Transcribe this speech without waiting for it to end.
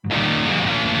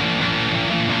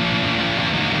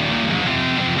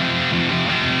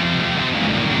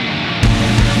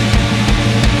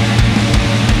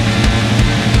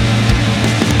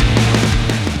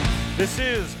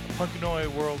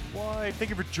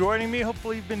joining me.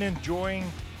 Hopefully you've been enjoying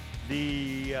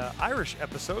the Irish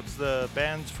episodes, the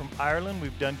bands from Ireland.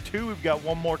 We've done 2. We've got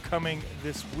one more coming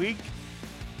this week.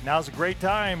 Now's a great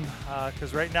time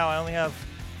because right now I only have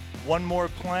one more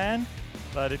planned.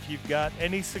 But if you've got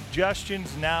any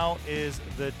suggestions, now is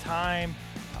the time.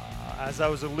 As I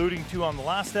was alluding to on the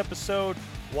last episode,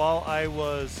 while I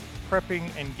was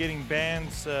prepping and getting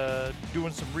bands,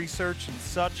 doing some research and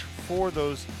such for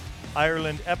those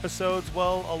Ireland episodes,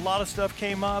 well, a lot of stuff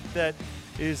came up that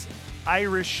is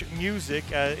Irish music,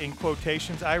 in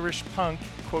quotations, Irish punk,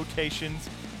 quotations.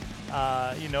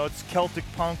 It's Celtic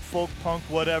punk, folk punk,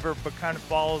 whatever, but kind of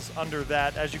falls under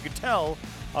that. As you could tell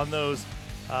on those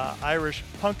Irish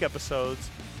punk episodes,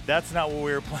 that's not what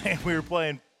we were playing. We were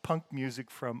playing punk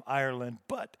music from Ireland,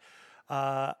 but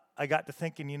I got to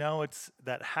thinking, it's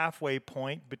that halfway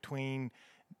point between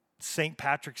St.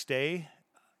 Patrick's Day,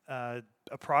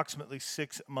 approximately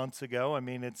 6 months ago. I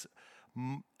mean, it's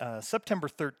September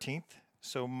 13th,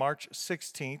 so March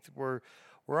 16th.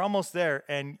 We're almost there,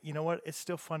 and you know what? It's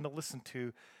still fun to listen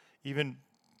to, even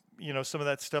some of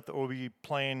that stuff that we'll be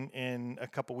playing in a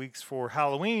couple weeks for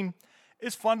Halloween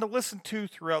is fun to listen to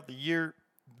throughout the year.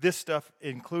 This stuff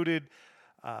included.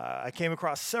 I came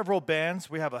across several bands.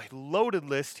 We have a loaded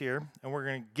list here, and we're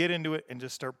going to get into it and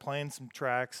just start playing some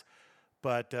tracks.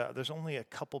 But there's only a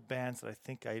couple bands that I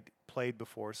think I'd played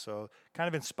before, so kind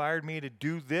of inspired me to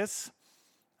do this.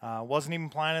 Wasn't even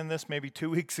planning this maybe 2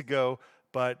 weeks ago,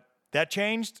 but that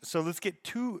changed. So let's get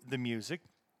to the music.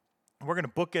 We're going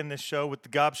to bookend this show with the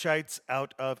Gobshites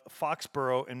out of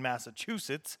Foxborough in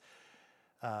Massachusetts.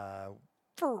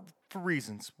 For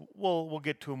reasons. We'll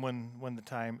get to them when the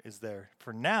time is there.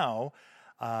 For now,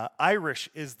 Irish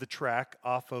is the track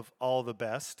off of All the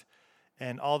Best.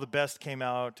 And All the Best came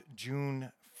out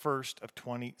June 1st of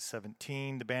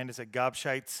 2017. The band is at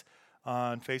Gobshites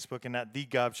on Facebook and at The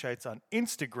Gobshites on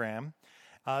Instagram.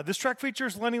 This track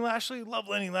features Lenny Lashley. Love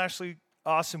Lenny Lashley.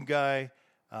 Awesome guy.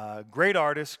 Great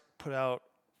artist. Put out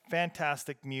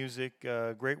fantastic music.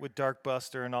 Great with Dark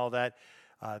Buster and all that.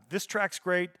 This track's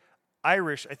great.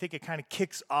 Irish, I think it kind of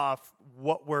kicks off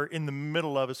what we're in the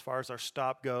middle of as far as our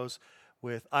stop goes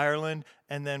with Ireland.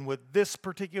 And then with this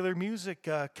particular music,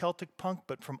 Celtic punk,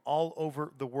 but from all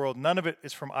over the world. None of it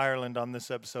is from Ireland on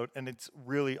this episode, and it's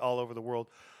really all over the world.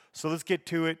 So let's get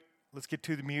to it. Let's get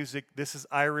to the music. This is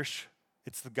Irish.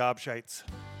 It's the Gobshites.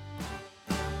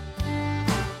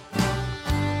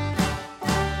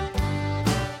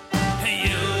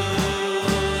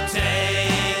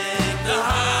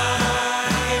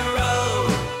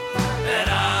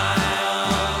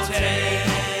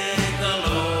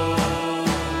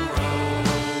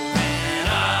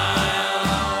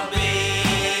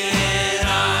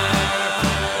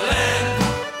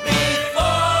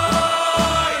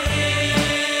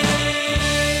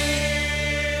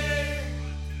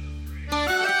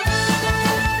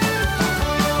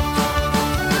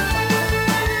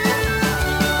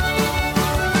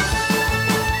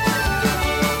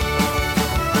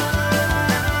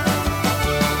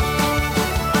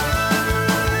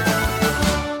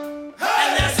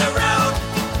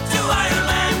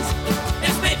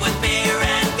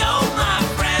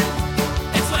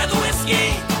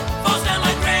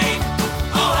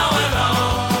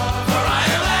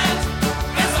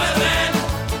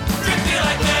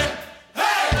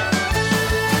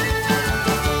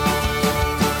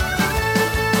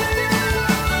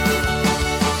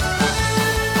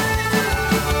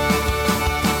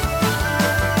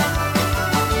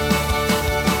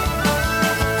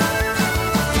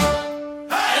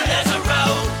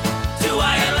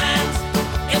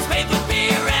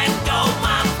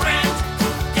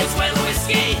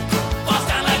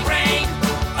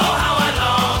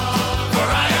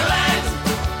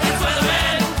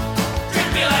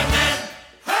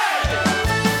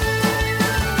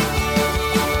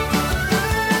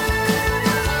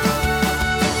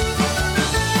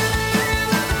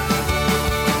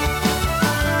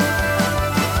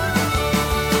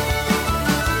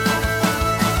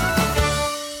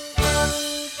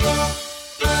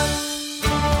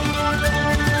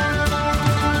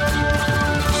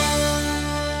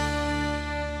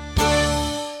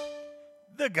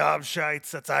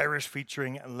 Gobshites, that's Irish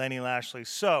featuring Lenny Lashley.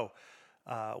 So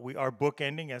we are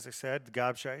bookending, as I said, the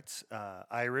Gobshites,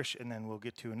 Irish, and then we'll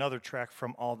get to another track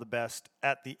from All the Best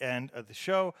at the end of the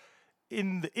show.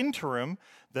 In the interim,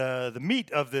 the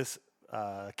meat of this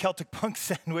Celtic punk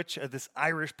sandwich, this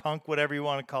Irish punk, whatever you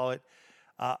want to call it,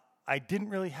 I didn't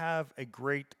really have a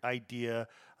great idea.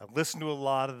 I listened to a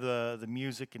lot of the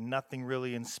music, and nothing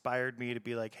really inspired me to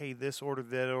be like, hey, this order,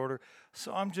 that order.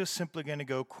 So I'm just simply going to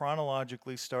go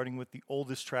chronologically, starting with the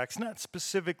oldest tracks, not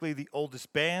specifically the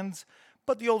oldest bands,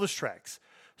 but the oldest tracks.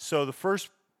 So the first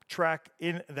track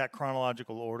in that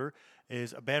chronological order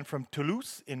is a band from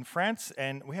Toulouse in France,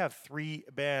 and we have 3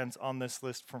 bands on this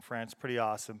list from France. Pretty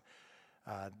awesome.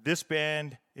 This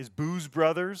band is Booze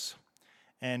Brothers,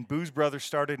 and Booze Brothers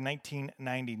started in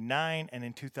 1999, and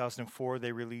in 2004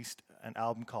 they released an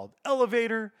album called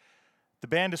Elevator. The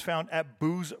band is found at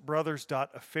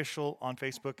boozebrothers.official on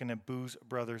Facebook and at Booze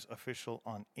Brothers Official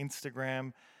on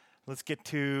Instagram. Let's get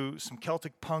to some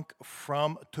Celtic punk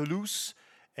from Toulouse.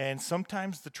 And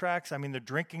sometimes the tracks, they're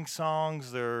drinking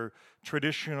songs, they're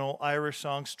traditional Irish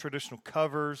songs, traditional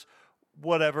covers,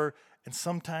 whatever. And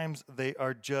sometimes they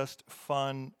are just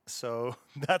fun. So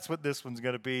that's what this one's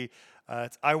going to be.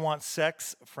 It's I Want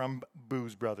Sex from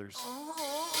Booze Brothers.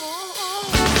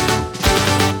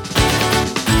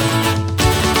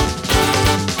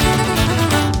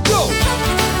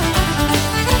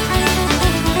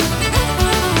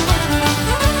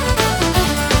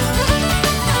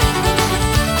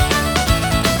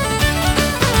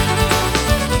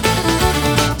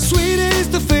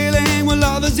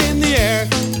 Others in the air,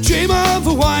 dream of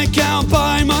a white gown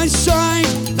by my side.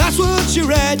 That's what you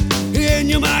read in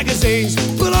your magazines.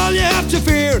 But all you have to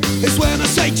fear is when I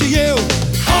say to you,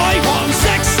 I want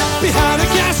sex behind a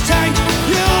gas tank.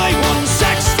 Yeah, I want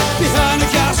sex behind a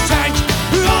gas tank.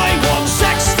 I want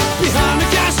sex behind a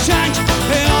gas tank.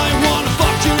 And I want to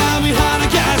fuck you now behind a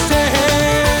gas tank.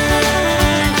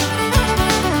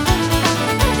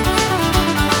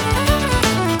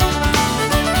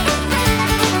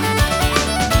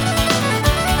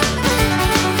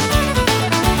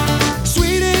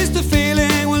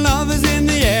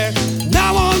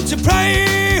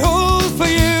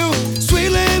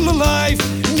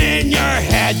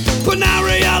 But now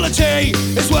reality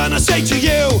is when I say to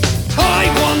you, I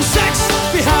want sex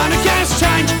behind a gas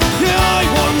tank. Yeah, I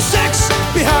want sex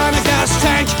behind a gas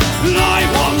tank. I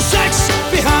want sex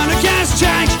behind a gas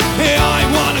tank. Yeah, I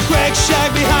want a Greg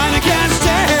shag behind a gas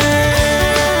tank.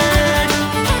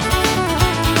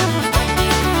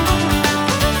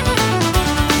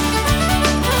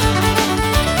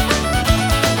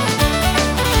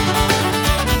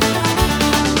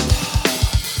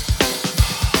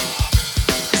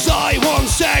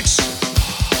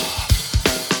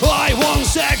 I want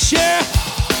sex, yeah.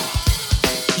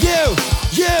 You,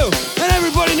 and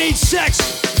everybody needs sex.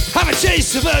 Have a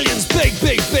taste, civilians, big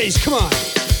bass, come on.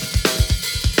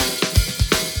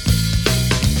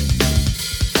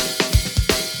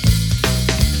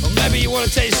 Or maybe you want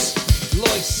to taste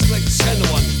like the tender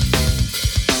one.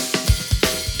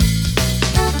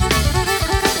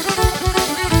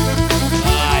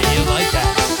 You like that.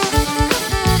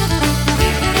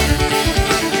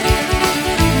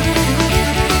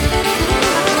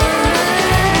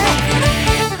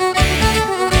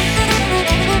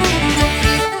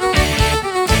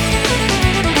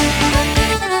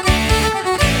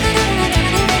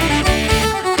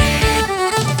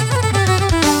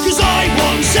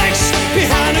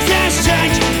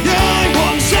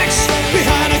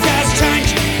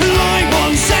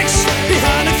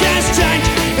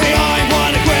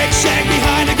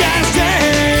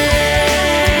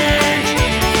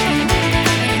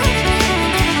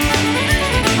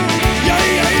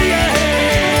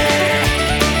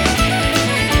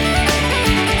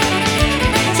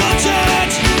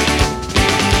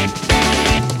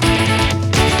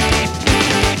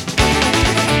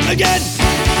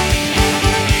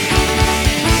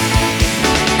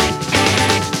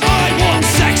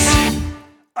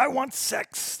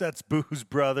 Sex. That's Booze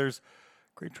Brothers.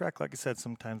 Great track. Like I said,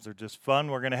 sometimes they're just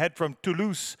fun. We're going to head from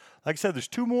Toulouse. Like I said, there's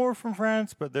 2 more from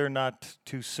France, but they're not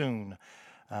too soon.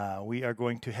 We are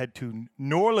going to head to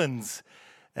New Orleans,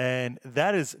 and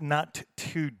that is not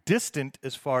too distant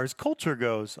as far as culture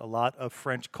goes. A lot of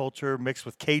French culture mixed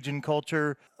with Cajun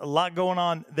culture. A lot going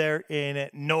on there in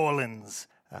New Orleans.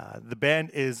 The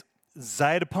band is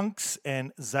Zydepunks,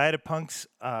 and Zydepunks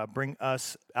bring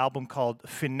us an album called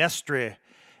Finestre.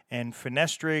 And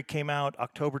Finestre came out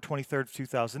October 23rd,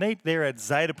 2008. They're at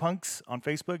Zydepunks on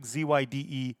Facebook,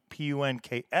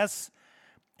 Zydepunks.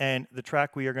 And the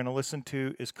track we are going to listen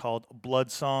to is called Blood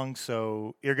Song.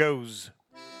 So here goes.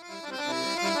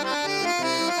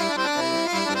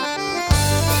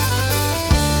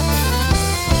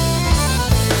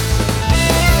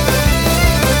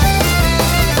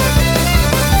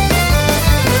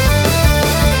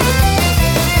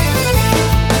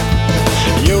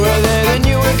 You were there and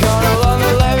you were caught along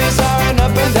the levee, soaring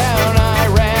up and down. I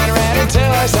ran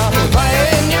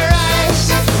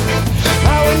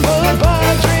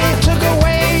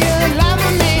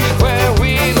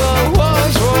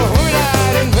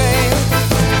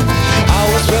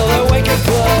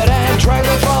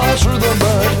crawl through the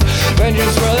mud.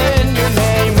 Vengeance within your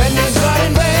name, vengeance not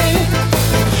in vain.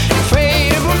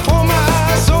 Faded before my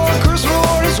eyes, so a curse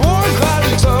Lord is war and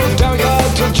cloud. So down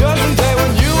God till judgment day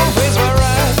when you will face my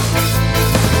wrath.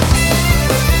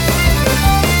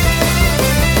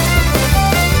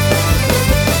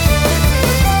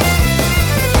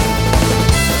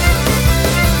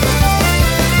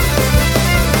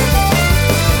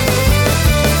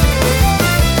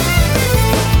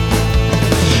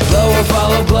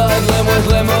 Follow blood, limb with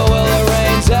limo, will the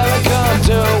rains ever come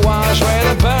to a wash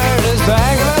where the bird is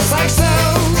backless like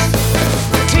stones?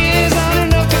 Tears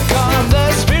aren't enough to calm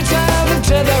the spirits out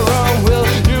into their own. Will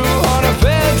you on a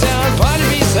bed down find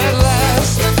peace at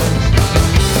last?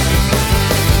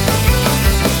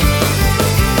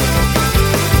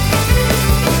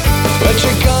 Let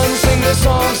your guns sing the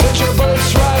songs, set your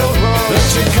bullets right or wrong.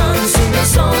 Let your guns sing the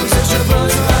songs, set your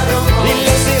bullets right or wrong. Il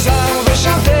laisse les armes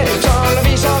chanter, tant la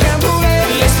vie sans rien trouver.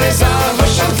 Laisse les armes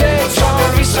chanter, tant la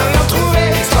vie sans rien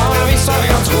trouver. Tant la vie sans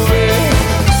rien trouver.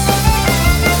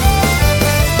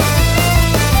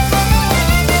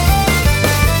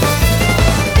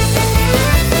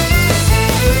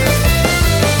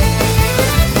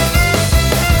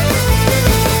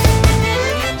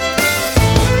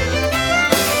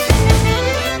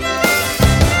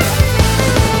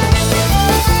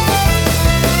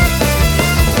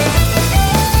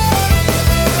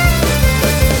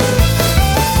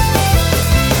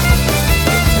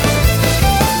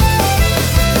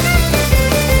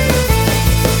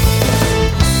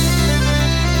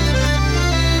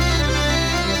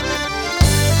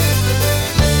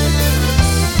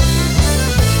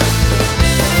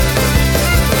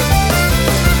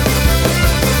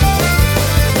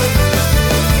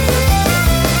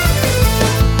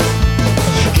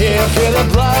 Feel the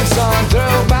blood song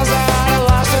through, bounce out a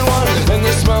lost and one. In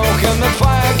the smoke and the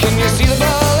fire, can you see the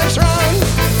bullets run?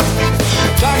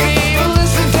 Talking evil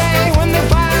is the day when they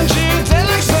find you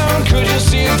dead like stone. Could you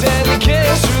see a deadly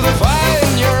kiss through the fire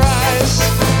in your eyes?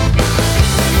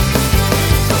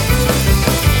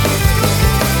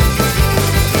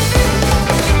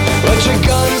 Let your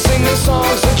guns sing the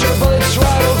song, set your bullets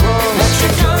right or wrong. Let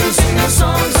your guns sing the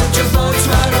song, set your bullets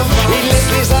right or wrong. Il laisse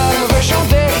les armes veut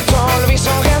chanter, tant la vie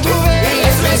sans rien trouver. Il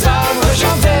laisse les armes veut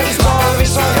chanter, tant la vie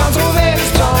sans rien trouver.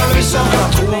 Tant la vie sans rien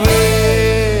trouver.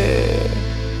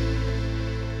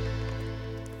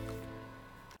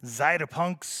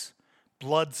 Zydepunk's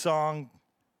Blood Song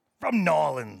from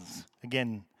Nolans.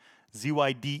 Again,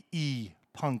 ZYDE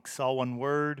Punks, all one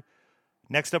word.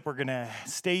 Next up, we're going to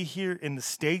stay here in the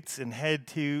States and head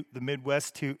to the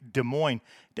Midwest to Des Moines.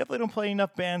 Definitely don't play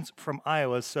enough bands from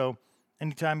Iowa, so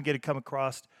anytime you get to come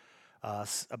across a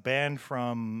band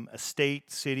from a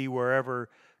state, city, wherever,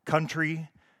 country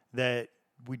that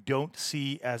we don't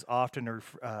see as often or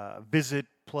visit,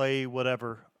 play,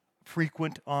 whatever,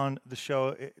 frequent on the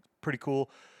show, it's pretty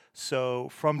cool. So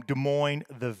from Des Moines,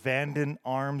 the Vanden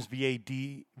Arms,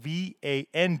 V-A-N-D-O-N,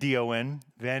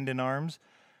 Vanden Arms.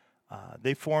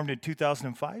 They formed in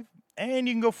 2005, and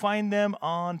you can go find them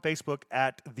on Facebook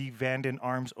at the Vanden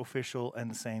Arms Official,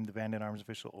 and the same, the Vanden Arms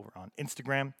Official, over on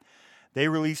Instagram. They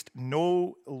released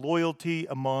No Loyalty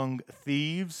Among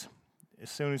Thieves, as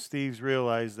soon as thieves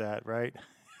realized that, right?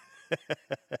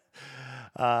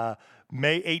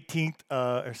 May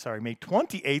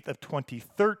 28th of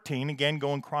 2013, again,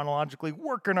 going chronologically,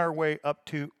 working our way up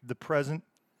to the present.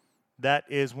 That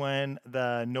is when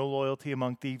the No Loyalty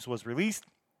Among Thieves was released.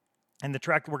 And the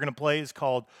track that we're going to play is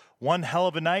called One Hell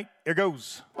of a Night. Here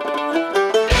goes.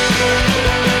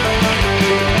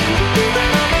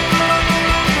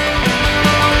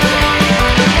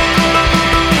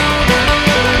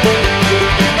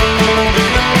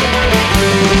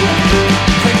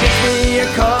 Gives me a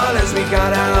call as we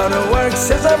got out of work.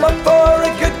 Says I'm up for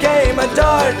a good game of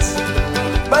darts.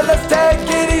 But let's take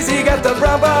it easy, got the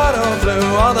brown bottle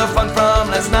flu. All the fun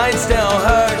from last night still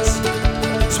hurts.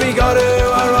 So we go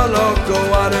to our local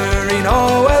watering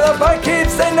hole where the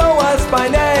barkeeps, they know us by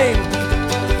name.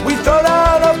 We throw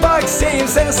down our box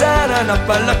teams and stand up,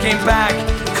 but looking back,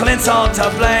 Clint's all to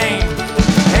blame.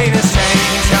 Ain't it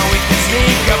strange how we can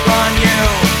sneak up on you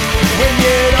when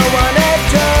you don't want it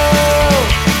to?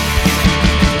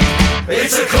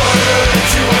 It's a quarter to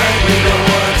two and we know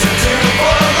what to do.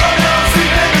 For Lord knows we've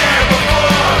been there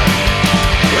before.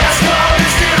 Last call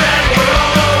is due and we're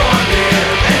all low on beer,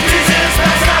 and Jesus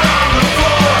passed out on the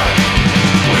floor.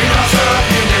 We lost a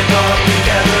few men, but we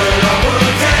gathered our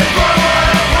wounds and poured one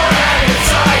up for hang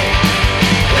inside.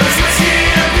 There was whiskey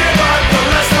and beer, but the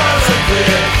rest wasn't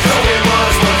clear. So it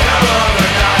was one hell of a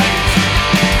night.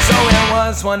 So it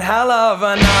was one hell of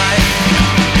a night.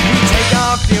 We take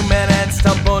a few minutes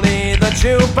to bully the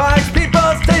jukebox.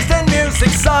 People's taste in music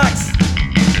sucks.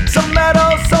 Some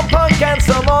metal, some punk, and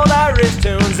some old Irish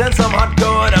tunes, and some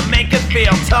hardcore to make it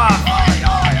feel tough.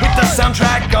 With the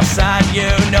soundtrack of sad,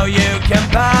 you know you can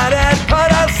pat it.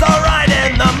 Put us alright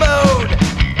in the mood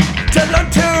to learn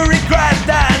to regret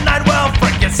that night. Well,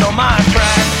 forget so, my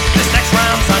friend. This next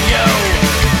round's on you.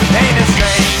 Ain't it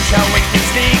strange how we can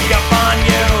sneak up on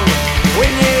you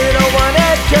when you don't want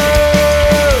it to?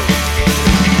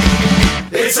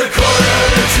 It's a quarter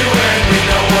to two and we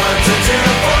know what to do.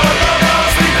 For the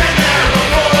girls, we've been there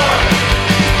before.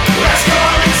 Last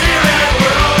call is here and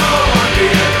we're all low on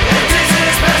beer, and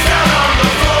Dixie's passed out on the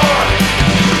floor.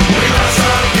 We lost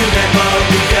some human, but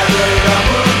we gathered up,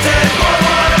 moved in for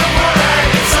one of our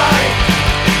act inside.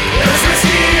 There's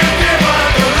whiskey and beer,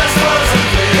 but the rest wasn't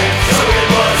clear. So it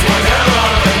was one hell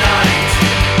of a night.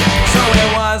 So it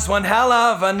was one hell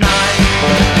of a night.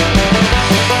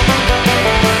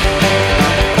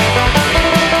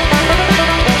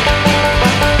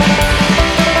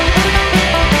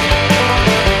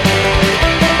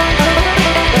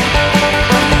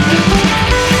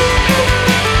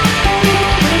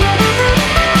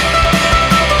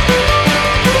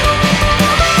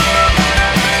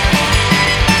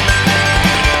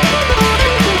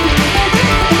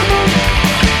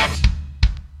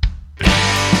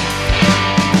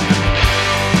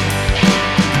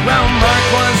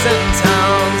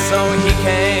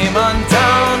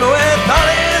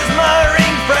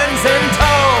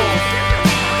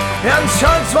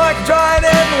 Chunks walked right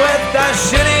in with a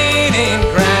shit-eating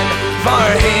grin, for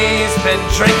he's been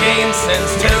drinking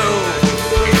since 2.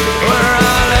 We're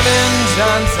all living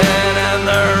Johnson and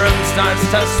the room starts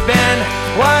to spin.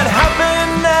 What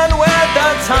happened and where'd the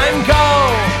time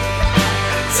go?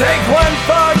 Take 1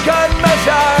 for good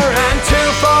measure and 2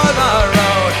 for the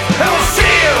road, and we'll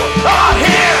see you all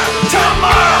here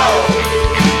tomorrow.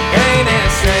 Ain't it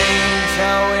strange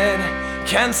how it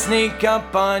can sneak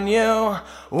up on you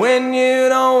when you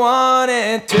don't want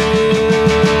it to?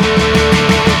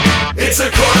 It's a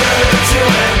quarter to 2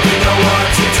 and we know what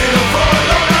to do. For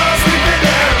the girls, we've been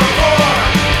there before.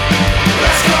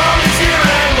 Last call is here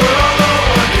and we're all low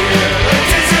on beer, and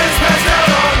Dixie's passed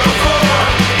out on the floor.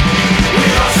 We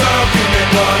lost our human,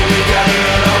 but we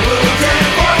gathered up, moved in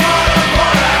for one of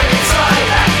our act inside.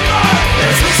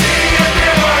 There's whiskey and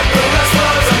beer, but the rest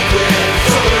was unclear.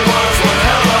 So it was one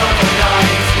hell of a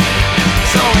night.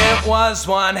 So it was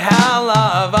one hell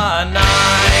of a night.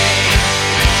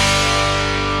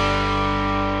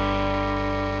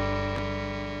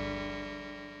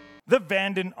 The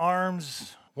Vanden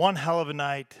Arms, one hell of a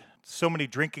night. So many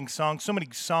drinking songs, so many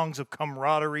songs of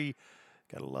camaraderie.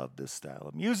 Gotta love this style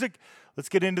of music. Let's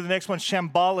get into the next one.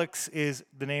 Shambolics is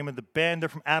the name of the band. They're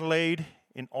from Adelaide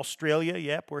in Australia.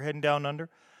 Yep, we're heading down under.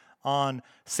 On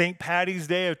St. Paddy's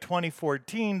Day of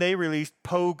 2014, they released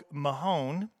Pogue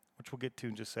Mahone, which we'll get to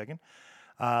in just a second.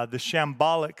 The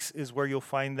Shambolics is where you'll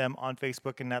find them on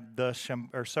Facebook, and at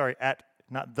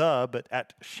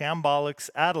Shambolics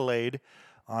Adelaide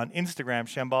on Instagram.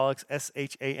 Shambolics,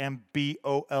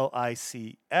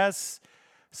 Shambolics.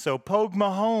 So Pogue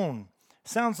Mahone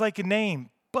sounds like a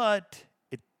name, but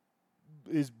it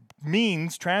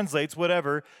translates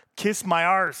whatever. Kiss my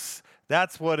arse.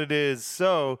 That's what it is.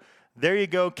 So there you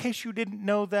go. In case you didn't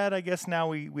know that, I guess now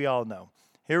we all know.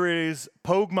 Here is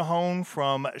Pogue Mahone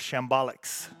from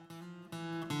Shambolics.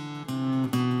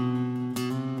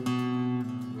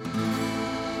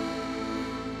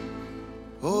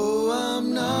 Oh,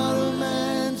 I'm not a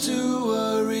man to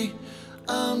worry,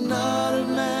 I'm not a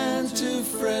man to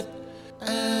fret,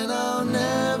 and I'll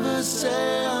never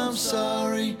say I'm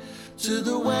sorry to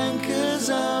the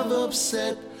wankers I've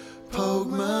upset.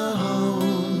 Pogue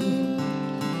Mahone,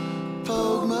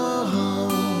 Pogue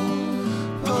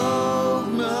Mahone, Pogue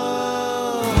Mahone.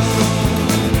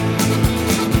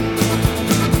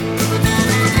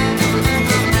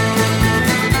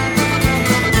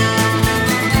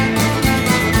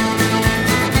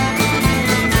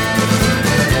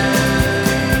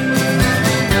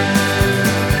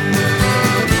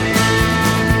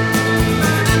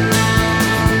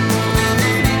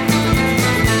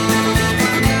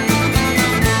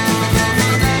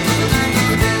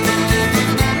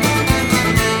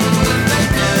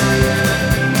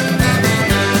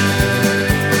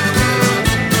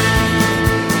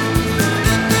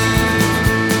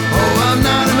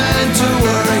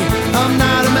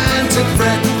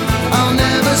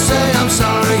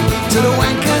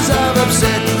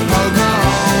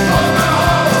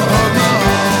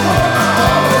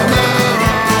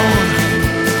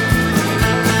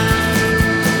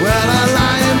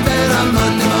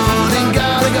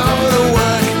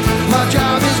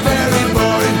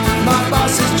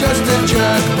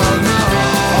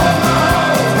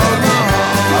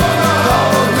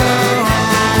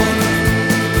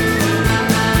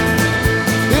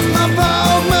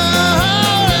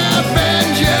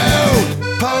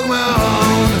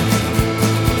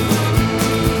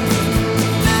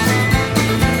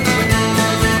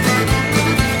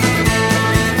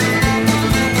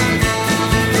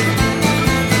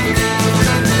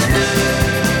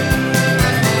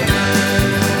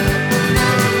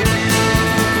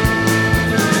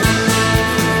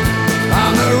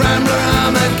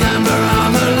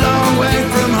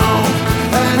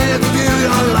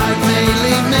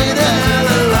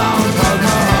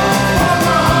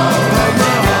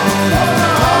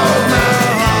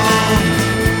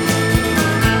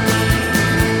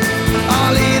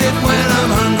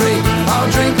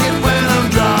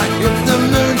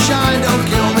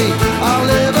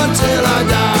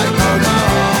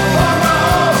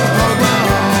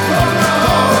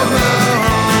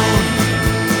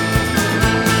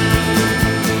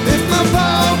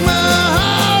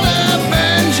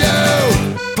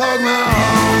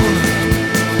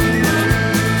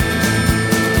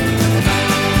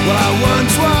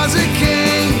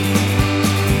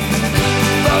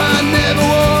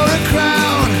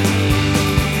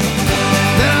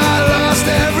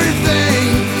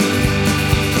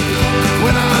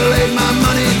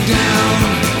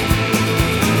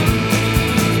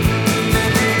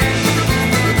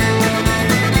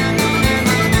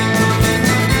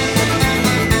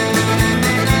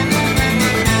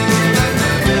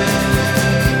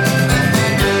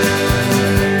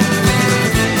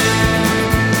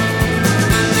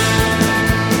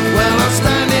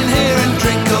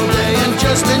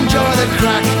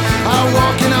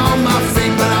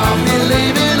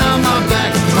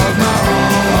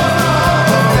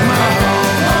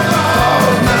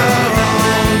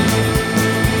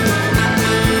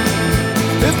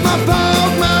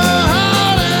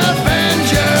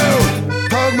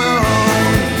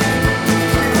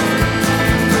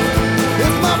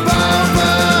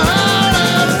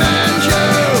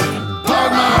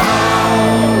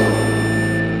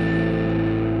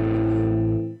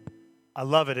 I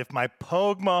love it. If my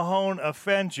Pogue Mahone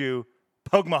offends you,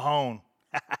 Pogue Mahone.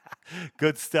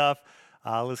 Good stuff.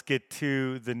 Let's get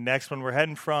to the next one. We're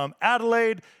heading from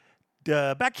Adelaide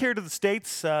back here to the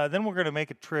States. Then we're going to make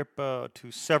a trip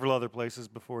to several other places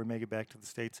before we make it back to the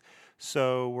States.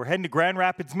 So we're heading to Grand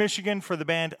Rapids, Michigan for the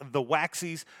band The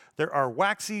Waxies. There are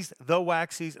Waxies, The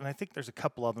Waxies, and I think there's a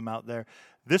couple of them out there.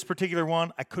 This particular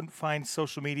one, I couldn't find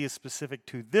social media specific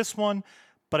to this one,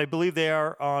 but I believe they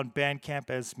are on Bandcamp,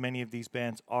 as many of these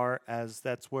bands are, as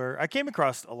that's where I came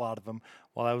across a lot of them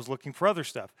while I was looking for other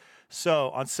stuff.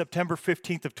 So on September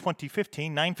 15th of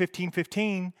 2015,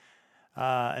 9/15/15,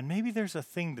 and maybe there's a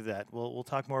thing to that. We'll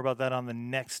talk more about that on the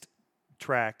next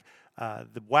track.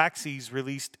 The Waxies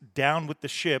released Down with the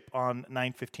Ship on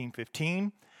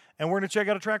 9/15/15, and we're going to check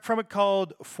out a track from it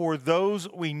called For Those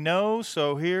We Know.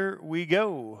 So here we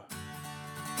go.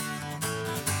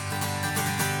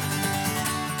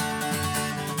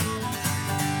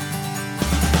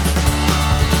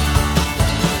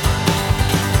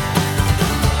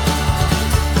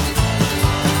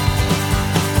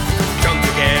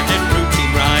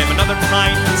 Another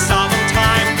pint and solemn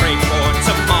time. Pray for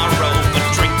tomorrow, but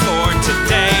drink for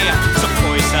today. So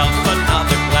pour yourself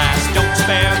another glass. Don't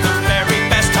spare the very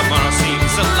best. Tomorrow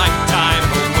seems a lifetime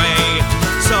away.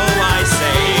 So I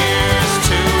say here's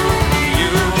to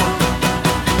you.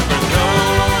 For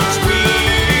those we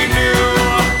knew.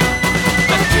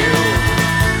 But you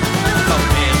come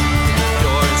in,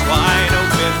 doors wide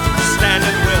open. Stand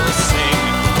and we'll sing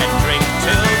and drink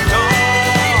till dawn.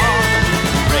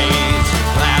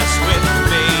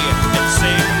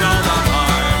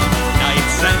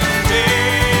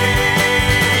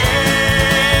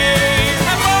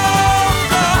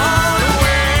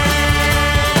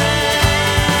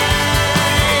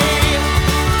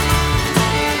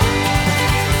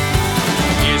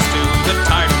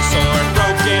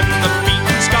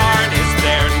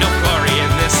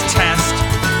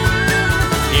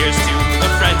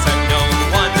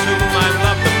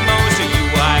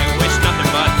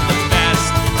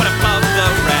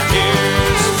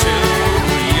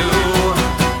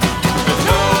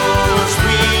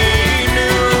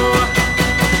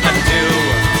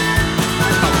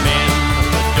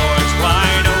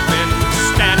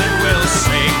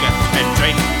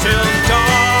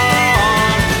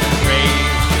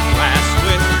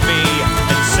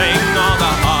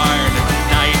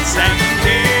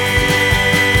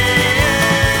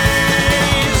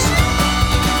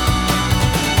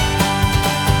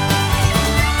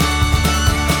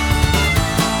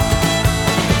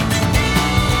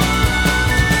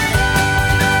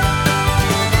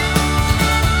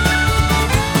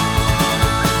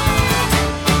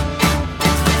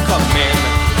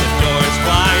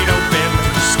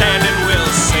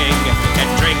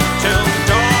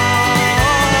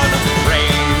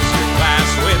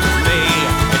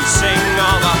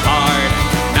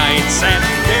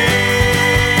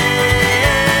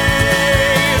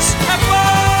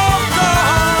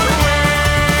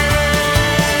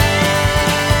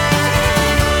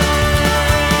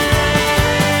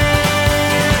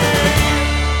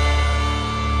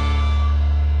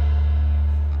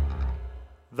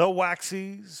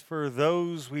 Waxies, For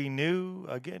Those We Knew.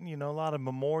 Again, you know, a lot of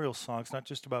memorial songs, not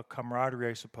just about camaraderie,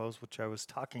 I suppose, which I was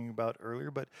talking about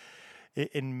earlier, but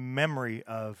in memory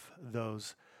of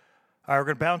those. All right, we're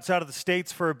going to bounce out of the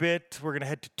States for a bit. We're going to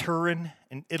head to Turin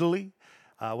in Italy.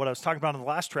 What I was talking about in the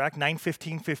last track,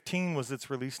 9/15/15 was its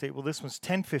release date. Well, this one's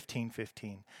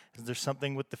 10/15/15. Is there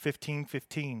something with the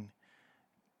 15/15?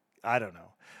 I don't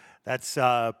know. That's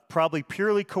probably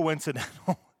purely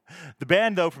coincidental. The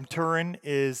band, though, from Turin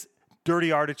is Dirty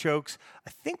Artichokes. I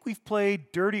think we've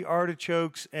played Dirty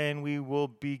Artichokes, and we will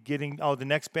be getting... Oh, the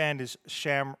next band is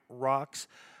Shamrocks.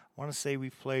 I want to say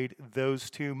we've played those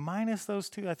two. Minus those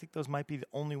two, I think those might be the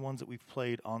only ones that we've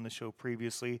played on the show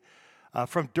previously.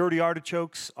 From Dirty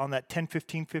Artichokes, on that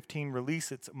 10/15/15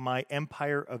 release, it's My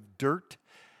Empire of Dirt.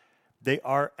 They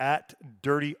are at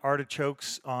Dirty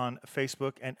Artichokes on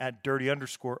Facebook and at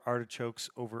Dirty_Artichokes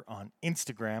over on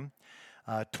Instagram.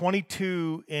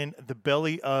 22 in the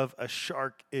Belly of a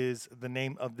Shark is the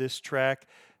name of this track.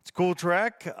 It's a cool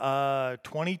track.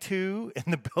 22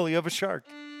 in the Belly of a Shark.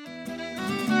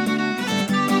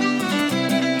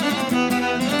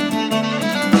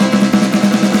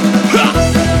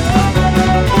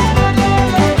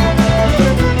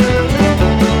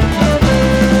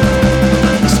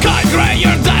 Sky gray,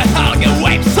 your death, algae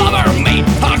waves over me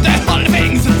are the only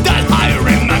things that I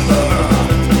remember.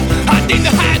 And in the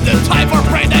head, the time for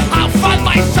prey, I have found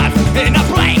myself in a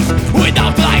place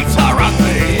without lights around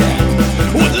me.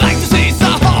 Would like to see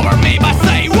some over me, but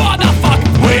say what the fuck.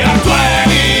 We are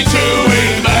 22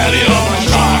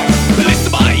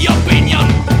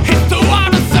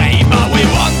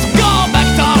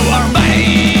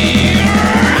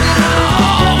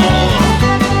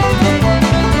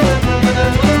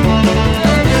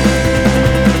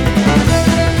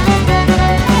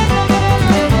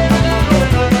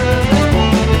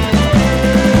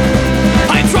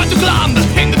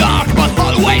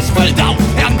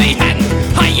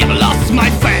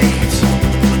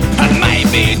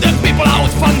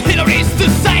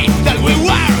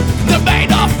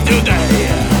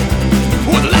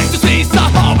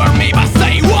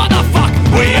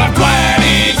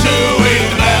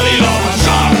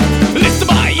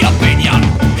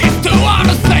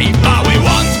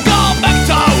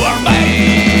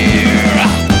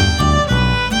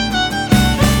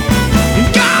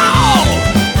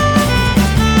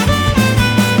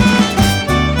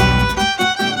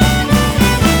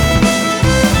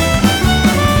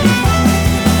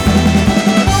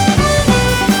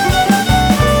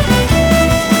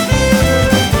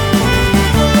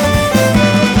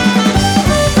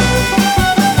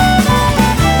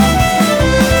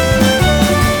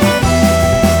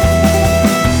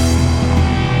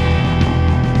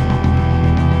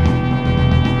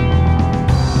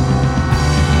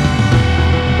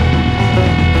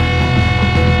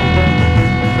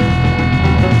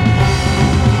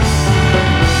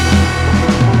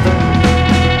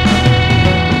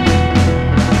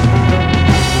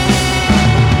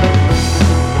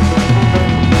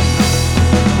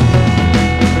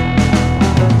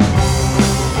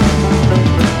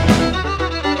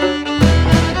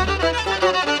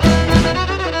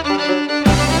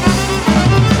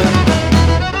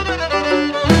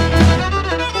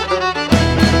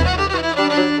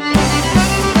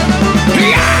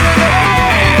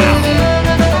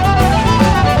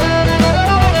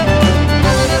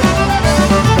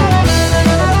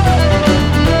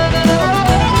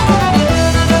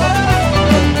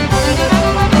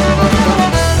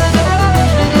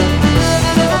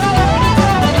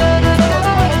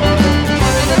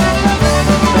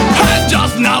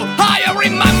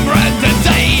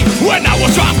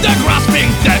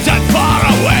 desert far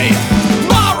away.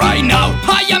 But right now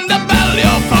I am the belly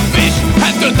of a fish,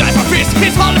 and to die for fish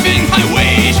is all thing I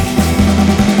wish.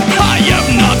 I have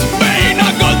not been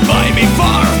a good boy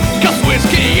before, 'cause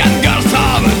whiskey and girls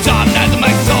have damned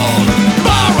my soul.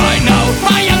 But right now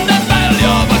I am the belly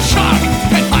of a shark,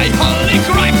 and I only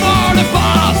cry for the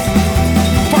past.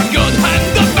 For good and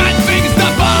the bad things the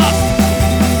past.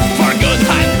 For good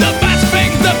and the bad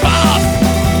things the past.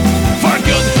 For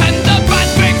good and the bad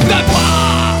things the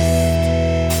past.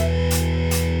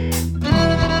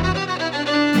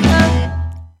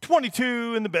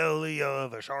 22 in the belly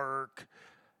of a shark.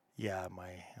 Yeah,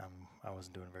 I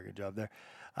wasn't doing a very good job there.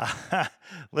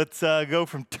 Let's go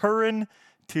from Turin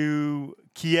to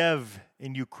Kiev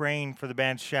in Ukraine for the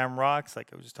band Shamrocks.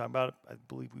 Like I was just talking about, I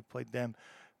believe we played them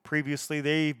previously.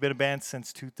 They've been a band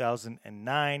since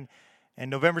 2009.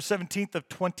 And November 17th of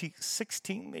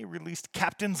 2016, they released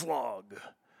Captain's Log.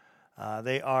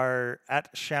 They are at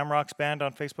Shamrocks Band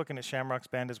on Facebook and at Shamrocks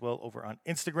Band as well over on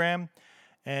Instagram.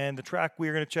 And the track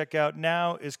we're going to check out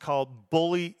now is called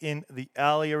Bully in the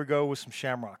Alley. Here we go with some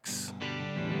Shamrocks.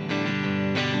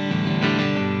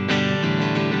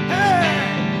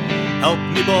 Help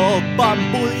me, Bob,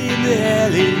 I'm bully in the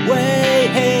alleyway.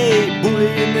 Hey,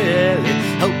 bully in the alley.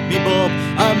 Help me, Bob,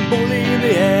 I'm bully in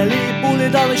the alley. Bully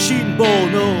down the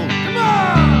shinbone, no. Come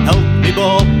on! Help me,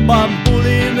 Bob, I'm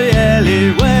bully in the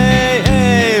alleyway.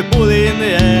 Hey, bully in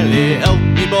the alley. Help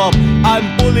me, Bob,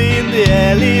 I'm bully in the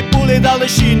alley. Bully down the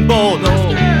shinbone,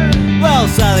 no. Well,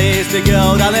 Sally's the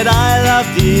girl down that I love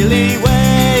dearly.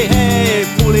 Way, hey,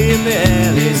 bully in the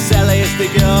alley. Sally's the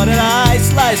girl that I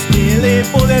slice nearly.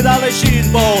 Bully down the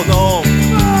shinbone, no.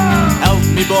 Help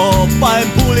me, Bob, I'm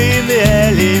bully in the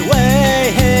alley.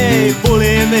 Way, hey,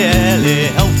 bully in the alley.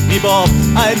 Help me, Bob,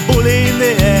 I'm bully in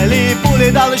the alley.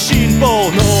 Bully down the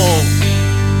shinbone, no.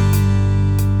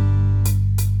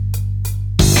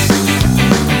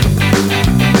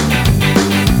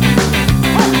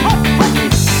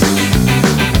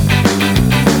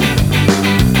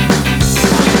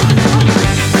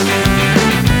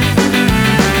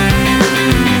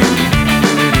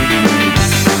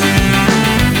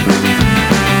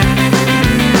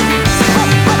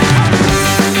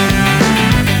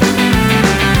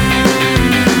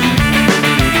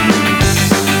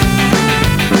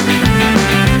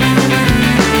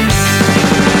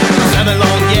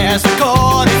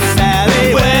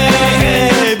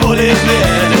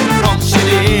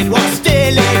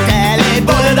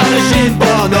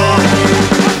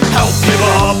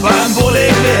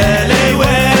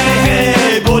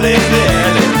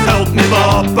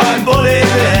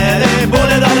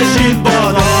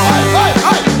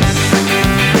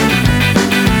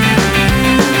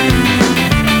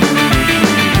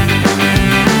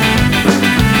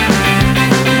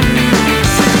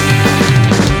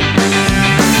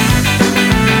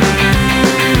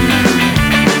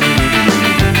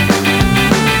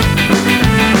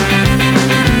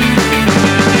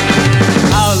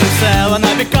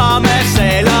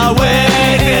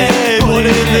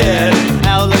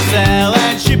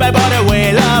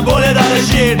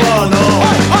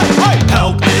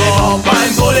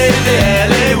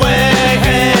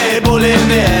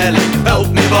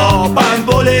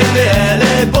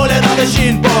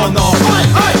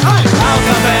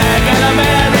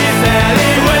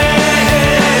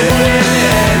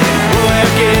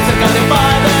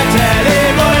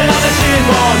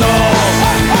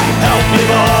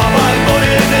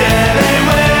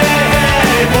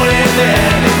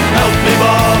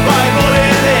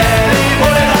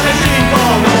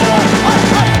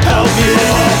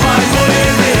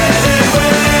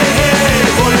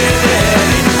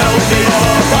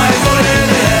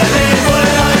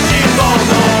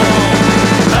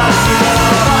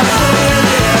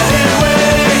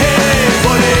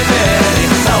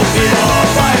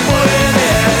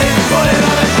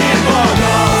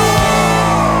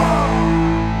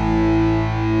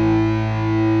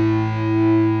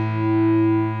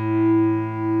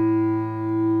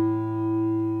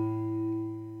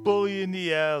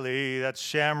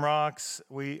 Shamrocks.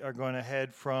 We are going to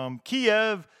head from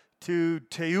Kiev to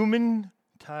Tyumen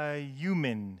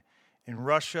in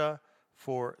Russia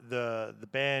for the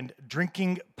band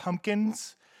Drinking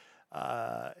Pumpkins.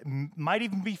 Might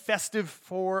even be festive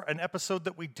for an episode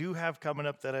that we do have coming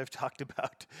up that I've talked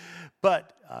about,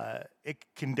 but it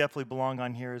can definitely belong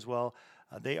on here as well.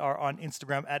 They are on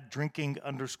Instagram at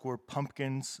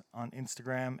drinking_pumpkins on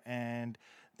Instagram, and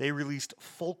they released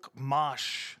Folk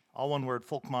Mosh, all one word,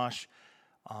 Folk Mosh,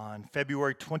 on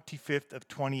February 25th of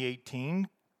 2018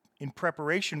 in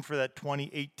preparation for that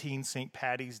 2018 St.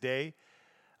 Paddy's Day.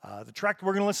 The track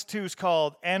we're going to listen to is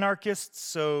called Anarchists,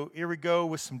 so here we go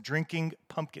with some Drinking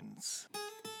Pumpkins.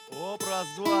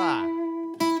 Раз-два.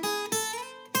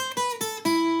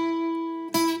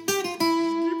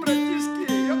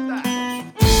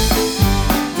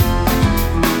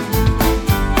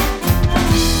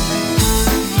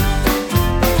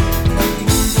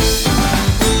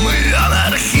 Мы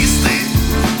анархисты,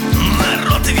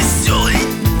 народ веселый,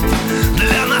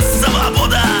 для нас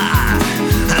свобода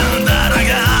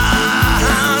дорога.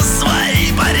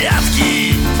 Свои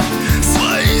порядки,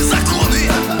 свои законы,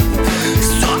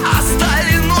 все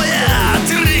остальное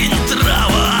трынь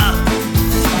трава.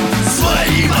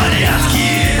 Свои порядки,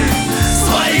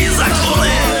 свои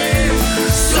законы,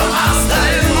 все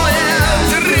остальное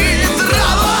трынь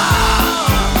трава.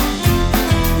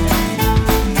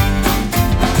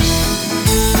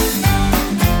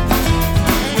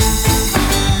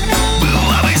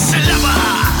 Была бы шляпа,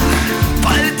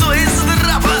 пальто из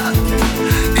драпа,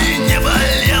 и не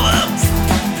болела б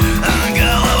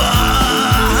голова.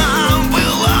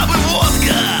 Была бы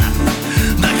водка,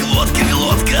 так водка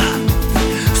глотка,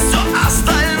 все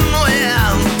остальное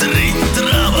трынь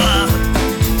трава.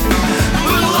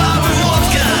 Была бы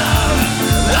водка,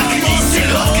 так не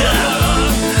селедка,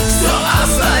 все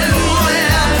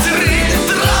остальное трынь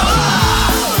трава.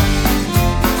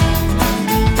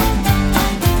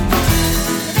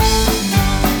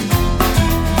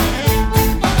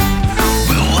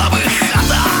 Была бы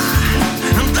хата,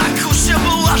 да куча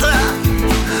блата,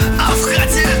 а в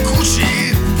хате кучи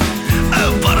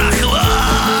барахла.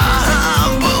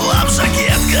 Была б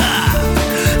жакетка,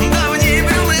 да в ней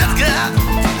брюнетка,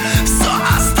 все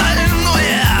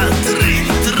остальное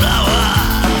трынь трава.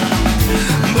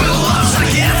 Была б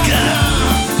жакетка,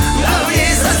 да в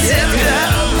ней соседка,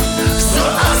 все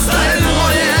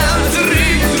остальное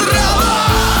трынь трава.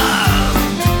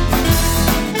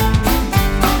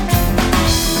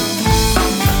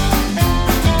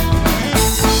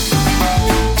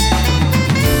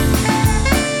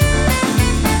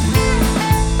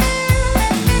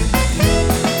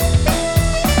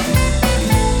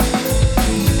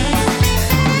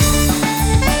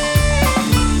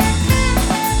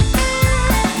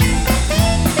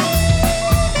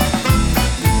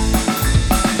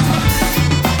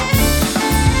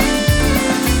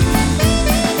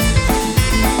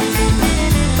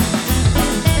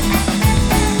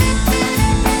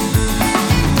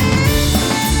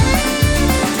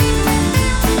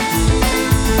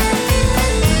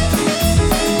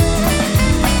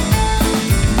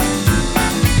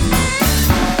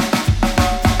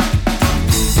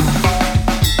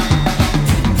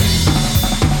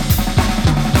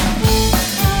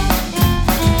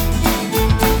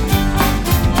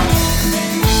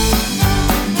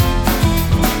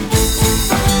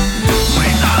 Мы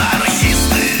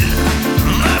анархисты,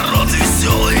 народ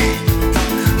веселый,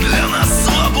 для нас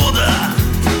свобода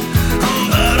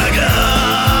дорога.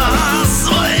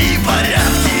 Свои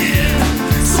порядки,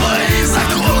 свои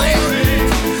законы,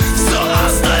 все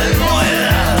остальное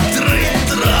трынь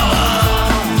трава.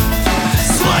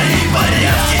 Свои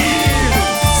порядки,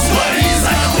 свои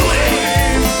законы,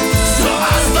 все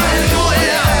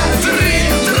остальное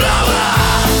трынь трава.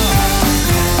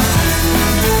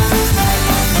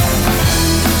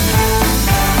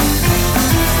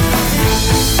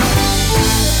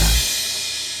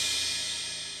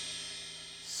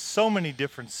 So many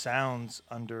different sounds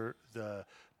under the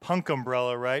punk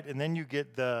umbrella, right? And then you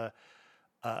get the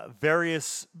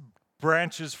various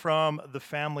branches from the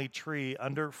family tree.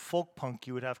 Under folk punk,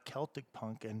 you would have Celtic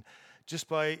punk, and just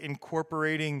by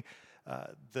incorporating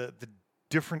the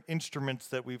different instruments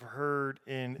that we've heard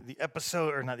in the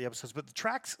episode, or not the episodes, but the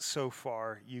tracks so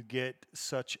far, you get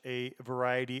such a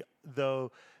variety.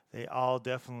 Though they all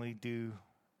definitely do,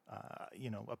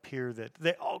 appear that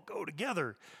they all go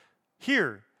together.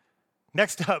 Here,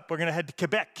 next up, we're going to head to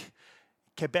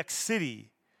Quebec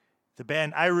City. The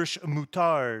band Irish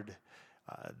Moutard.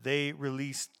 They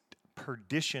released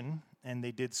Perdition, and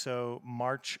they did so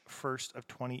March 1st of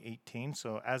 2018.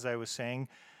 So as I was saying,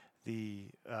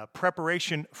 the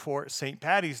preparation for St.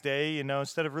 Paddy's Day,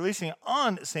 instead of releasing it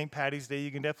on St. Paddy's Day,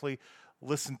 you can definitely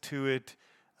listen to it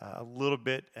a little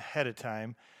bit ahead of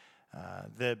time.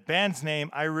 The band's name,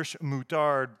 Irish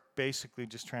Moutard, basically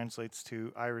just translates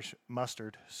to Irish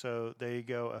mustard. So there you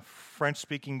go, a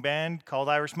French-speaking band called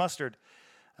Irish Mustard.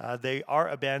 They are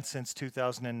a band since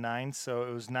 2009, so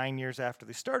it was 9 years after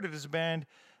they started as a band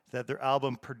that their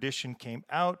album Perdition came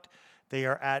out. They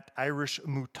are at Irish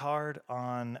Moutard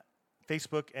on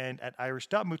Facebook and at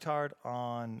irish.moutard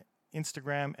on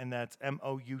Instagram, and that's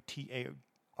Moutarde.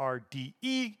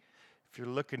 If you're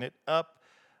looking it up,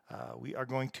 We are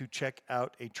going to check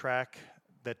out a track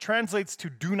that translates to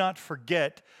 "Do Not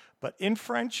Forget," but in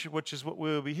French, which is what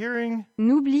we'll be hearing.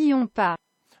 N'oublions pas.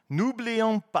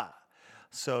 N'oublions pas.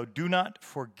 So do not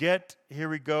forget. Here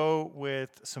we go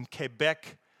with some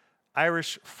Quebec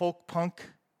Irish folk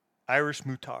punk, Irish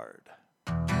Mutard.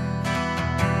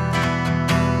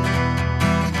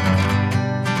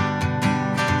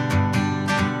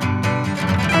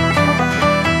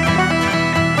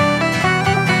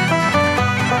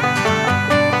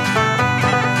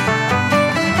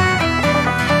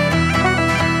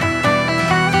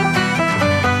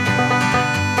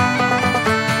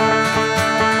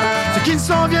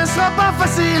 S'en vient sera pas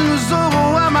facile, nous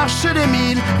aurons à marcher des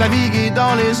milles, naviguer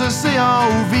dans les océans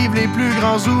où vivent les plus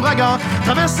grands ouragans,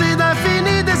 traverser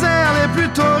d'infinis déserts les plus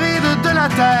torrides de la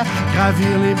terre,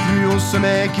 gravir les plus hauts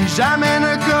sommets qui jamais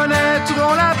ne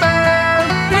connaîtront la paix.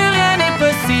 Plus rien n'est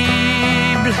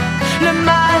possible, le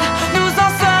mal, nous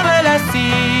en sommes la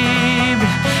cible.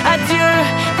 Adieu,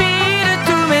 pays de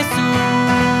tous mes souvenirs.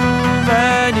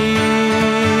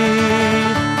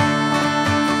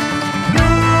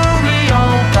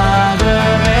 Pas de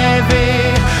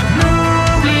rêver,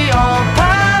 n'oublions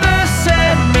pas de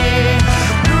s'aimer,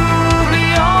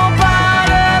 n'oublions pas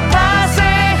le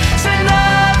passé, c'est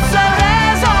notre seule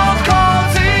raison de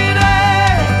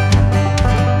continuer.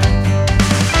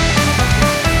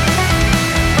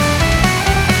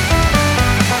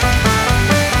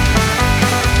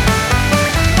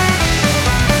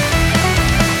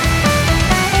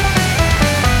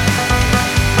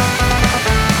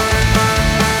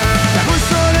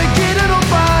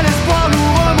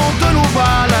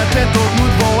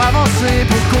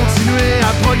 Pour continuer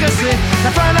à progresser,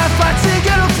 la faim, la fatigue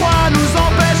et le froid nous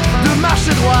empêchent de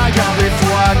marcher droit. Gardez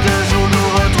foi, qu'un jour nous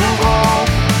retrouverons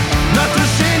notre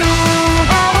chez nous.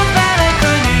 En route vers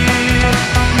l'inconnu,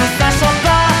 ne sachant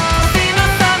pas si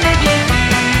nous sommes les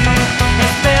bienvenus.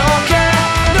 Espérons que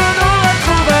nous nous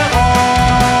retrouverons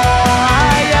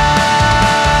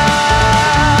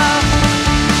ailleurs.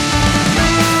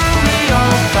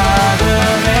 N'oublions pas de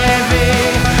rêver,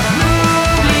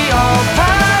 n'oublions pas.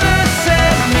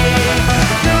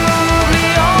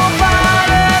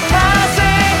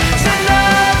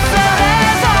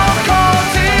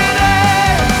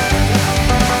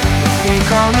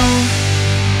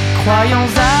 Croyons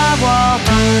avoir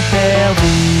tout perdu.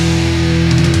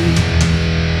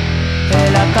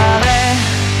 Elle apparaît,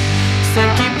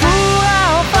 celle qui pourra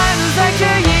enfin nous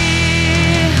accueillir.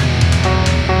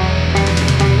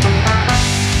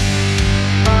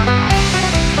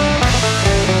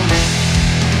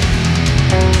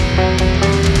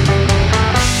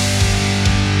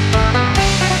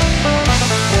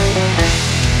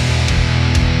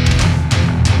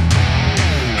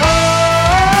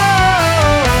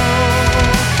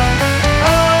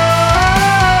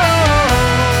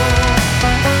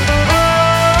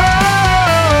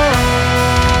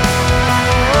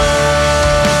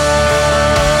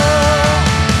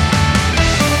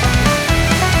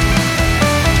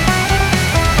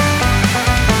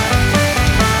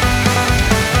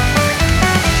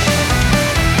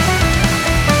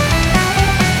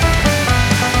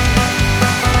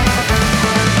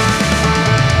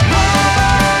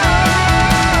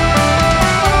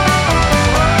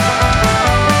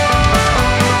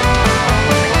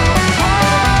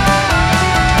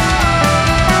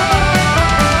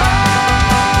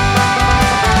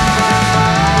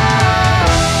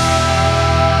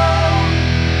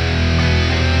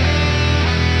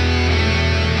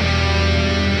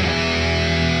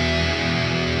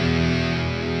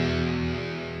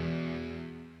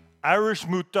 Irish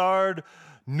Mutard,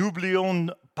 N'oublions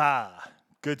pas.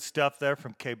 Good stuff there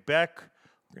from Quebec.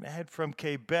 We're going to head from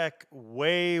Quebec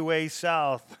way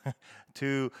south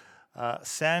to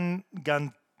San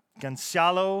Goncalo.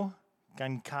 Goncalo.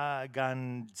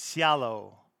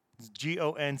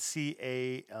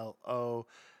 Goncalo.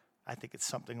 I think it's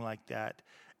something like that.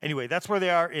 Anyway, that's where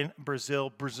they are in Brazil.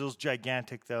 Brazil's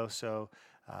gigantic, though, so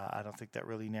I don't think that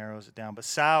really narrows it down. But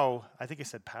Sao, I think I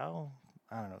said Pau?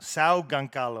 I don't know. Sao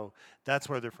Goncalo. That's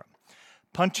where they're from.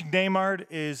 Punching Namard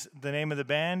is the name of the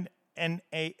band.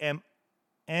 N-A-M-A-R-D.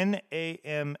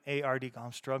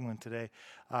 I'm struggling today.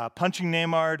 Punching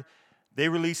Namard. They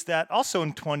released that also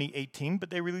in 2018, but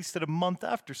they released it a month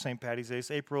after St. Paddy's Day,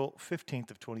 April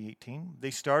 15th of 2018.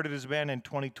 They started as a band in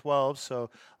 2012, so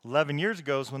 11 years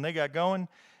ago is when they got going.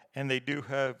 And they do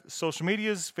have social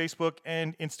medias, Facebook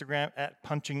and Instagram at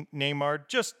Punching Namard,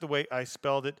 just the way I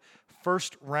spelled it.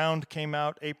 First round came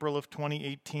out April of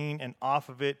 2018, and off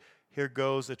of it, here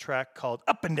goes a track called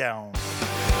Up and Down.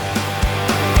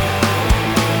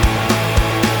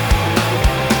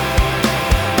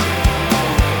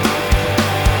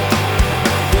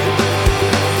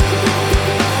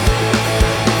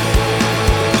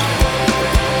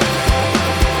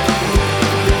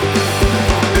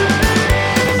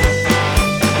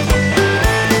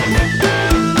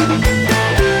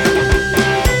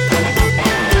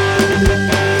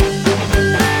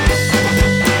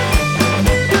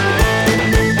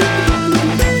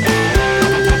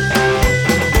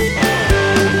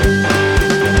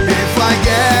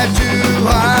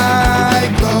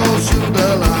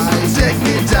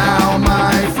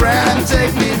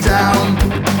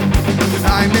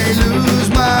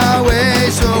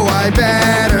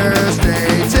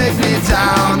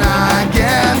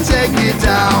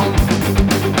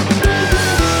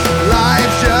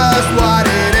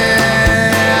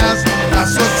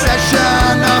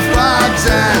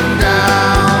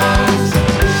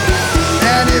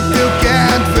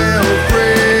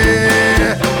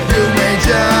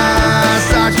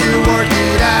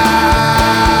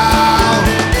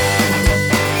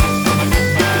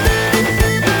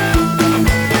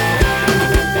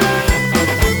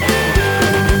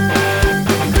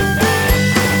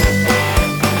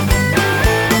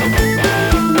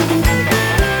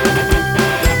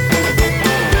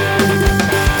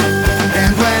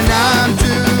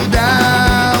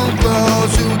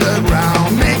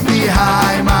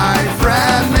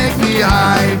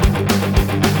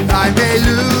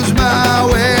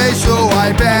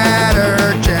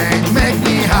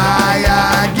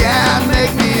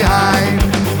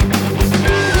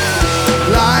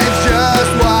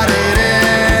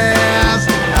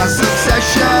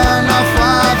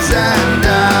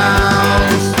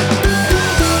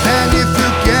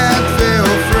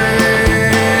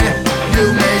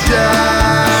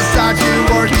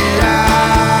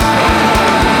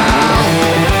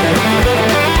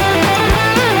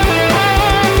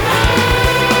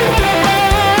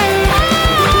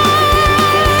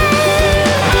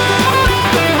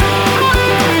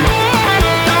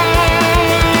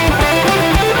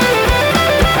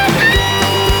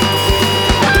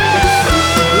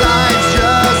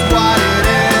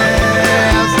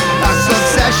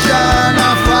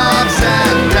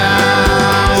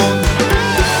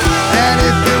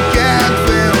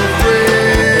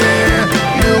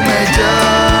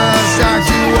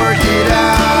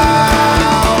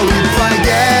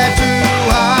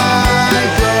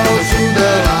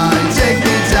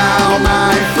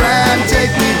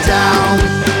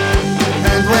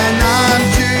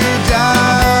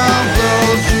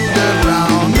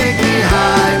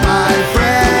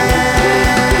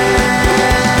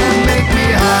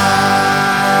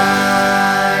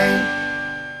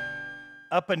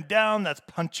 Up and Down. That's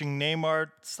Punching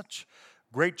Neymar. Such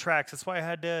great tracks. That's why I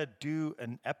had to do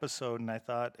an episode, and I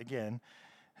thought, again,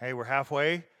 hey, we're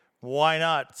halfway. Why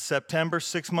not? September,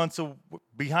 6 months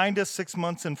behind us, 6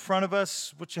 months in front of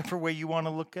us, whichever way you want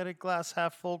to look at it. Glass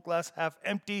half full, glass half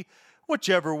empty,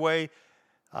 whichever way.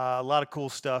 A lot of cool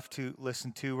stuff to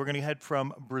listen to. We're going to head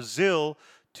from Brazil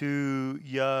to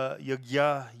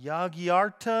Yogyakarta.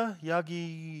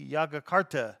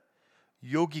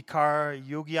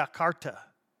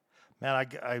 Man, I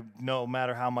no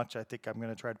matter how much I think I'm going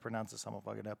to try to pronounce this, I'm going to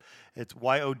fuck it up. It's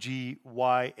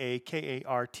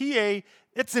Yogyakarta.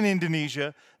 It's in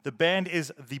Indonesia. The band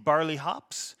is The Barley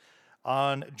Hops.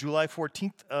 On July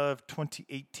 14th of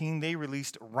 2018, they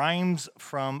released Rhymes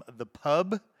from the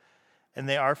Pub, and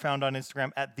they are found on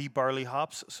Instagram at The Barley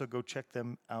Hops, so go check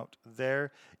them out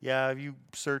there. Yeah, if you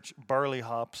search Barley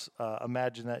Hops,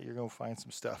 imagine that you're going to find some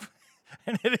stuff.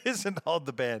 And it isn't all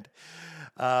the band.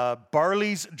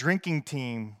 Barley's Drinking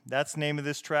Team. That's the name of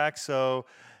this track. So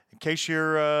in case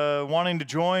you're wanting to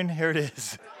join, here it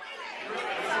is.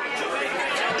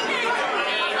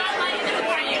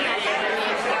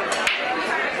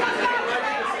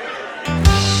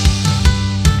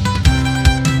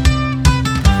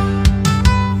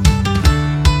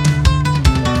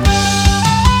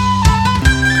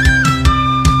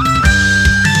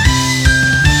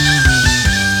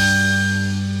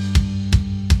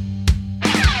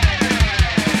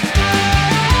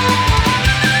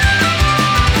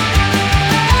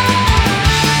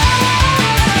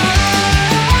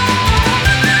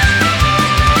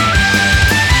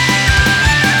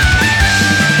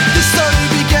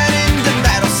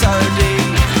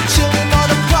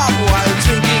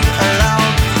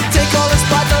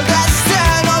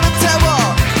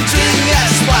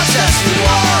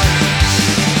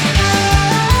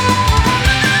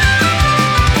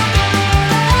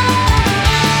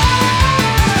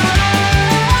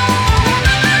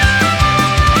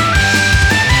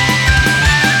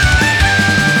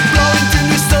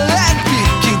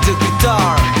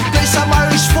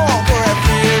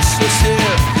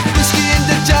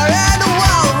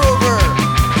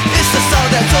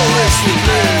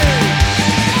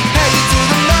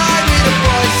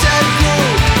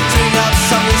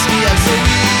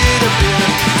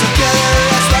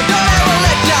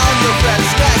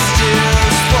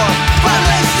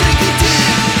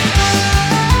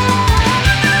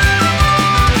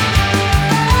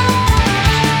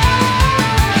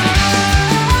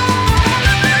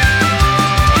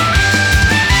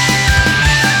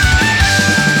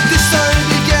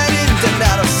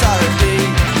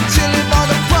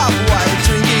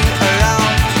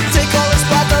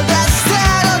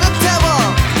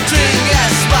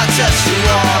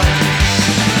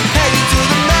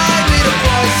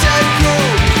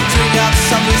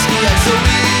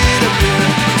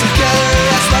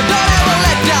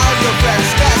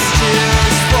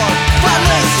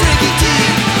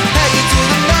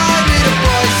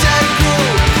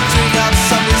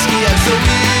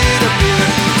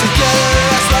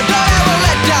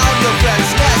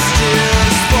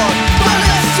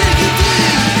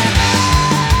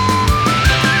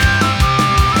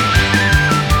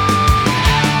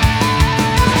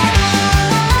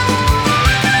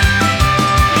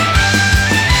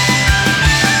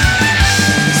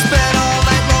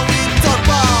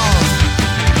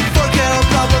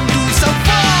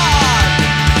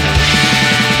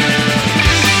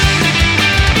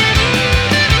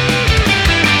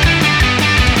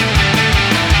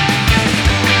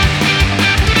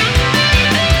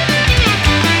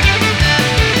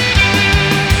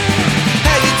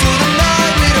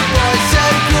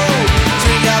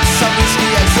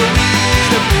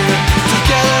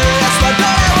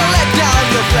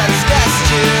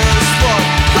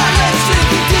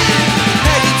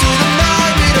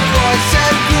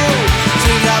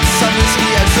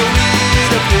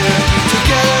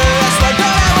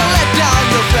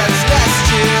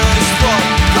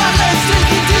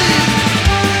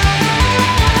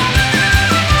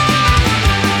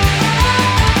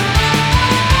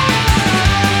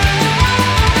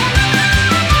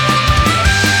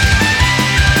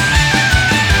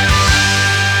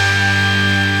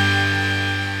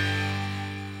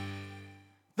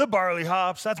 Barley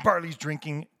Hops. That's Barley's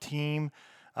Drinking Team.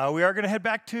 We are going to head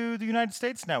back to the United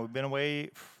States now. We've been away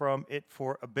from it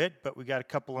for a bit, but we got a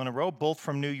couple in a row, both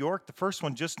from New York. The first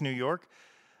one, just New York.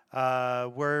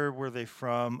 Where were they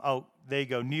from? Oh, there you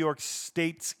go. New York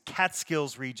State's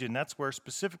Catskills region. That's where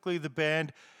specifically the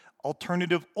band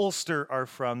Alternative Ulster are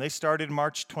from. They started in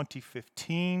March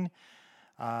 2015.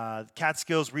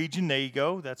 Catskills region, there you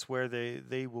go. That's where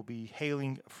they will be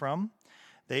hailing from.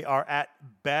 They are at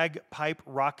Bagpipe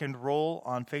Rock and Roll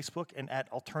on Facebook and at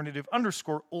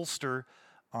alternative_Ulster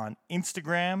on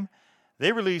Instagram.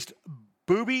 They released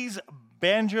Boobies,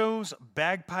 Banjos,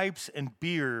 Bagpipes, and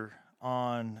Beer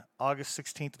on August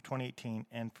 16th of 2018.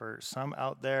 And for some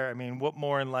out there, I mean, what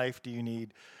more in life do you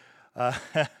need?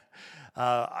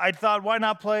 I thought, why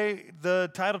not play the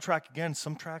title track again?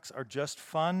 Some tracks are just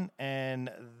fun,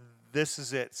 and this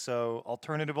is it. So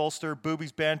Alternative Ulster,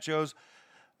 Boobies, Banjos,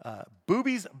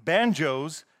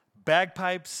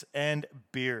 Bagpipes, and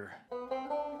Beer.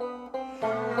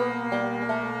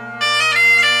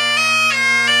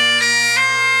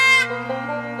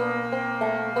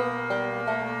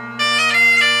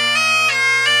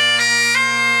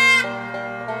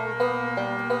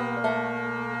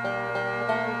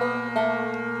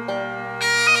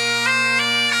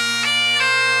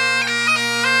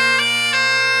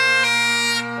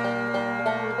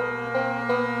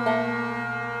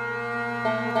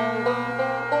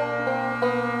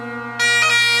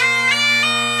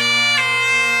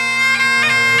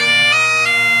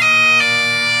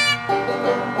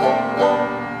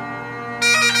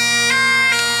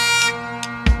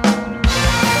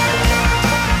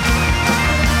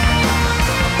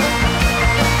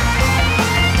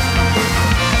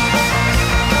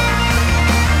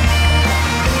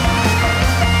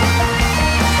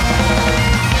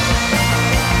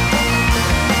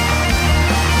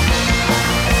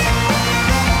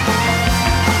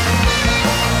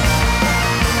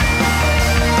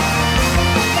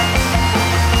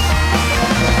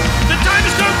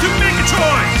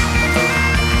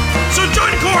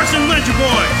 And lend your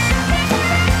boys.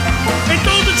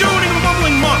 Indulge the joning of a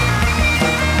bubbling monk,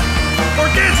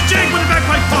 or dance a jig with a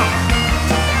bagpipe punk.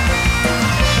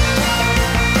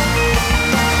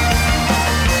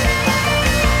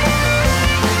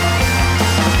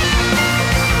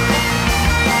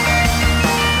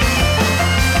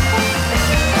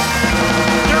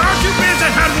 There are two bands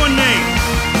that had one name,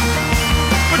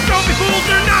 but don't be fooled,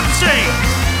 they're not the same.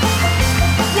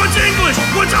 One's English,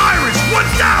 one's Irish, one's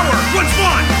sour, one's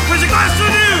fun. Raise a glass to the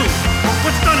new.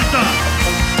 What's done is done.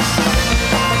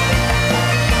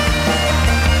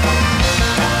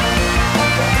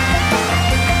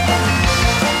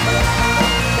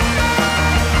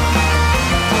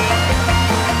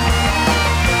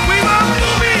 We love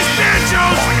movies,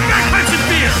 banjos, bagpipes, and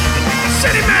beer.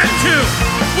 City Man 2,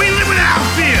 we live without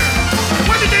fear.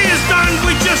 When the day is done,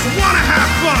 we just want to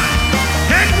have fun.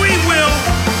 And we will,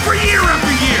 for year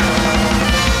after year.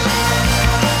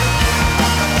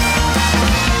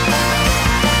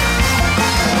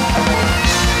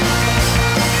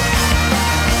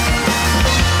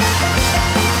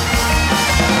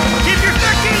 Keep your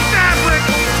fucking fabric,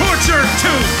 torture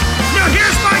too. Now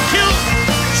here's my kilt,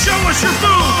 show us your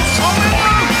boobs. All in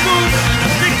love boobs,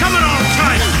 they come in all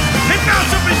tight. They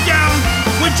bounce up and down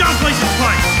when John plays his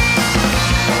pipe.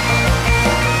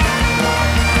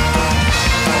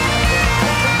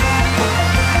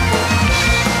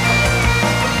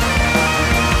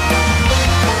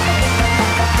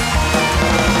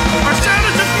 Our sound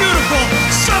is a beautiful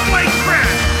subway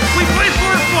crash. We play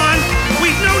for fun,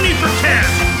 we've no need for cash.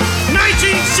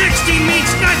 1960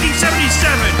 meets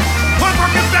 1977. Punk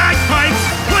rock and bagpipes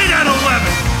played at 11.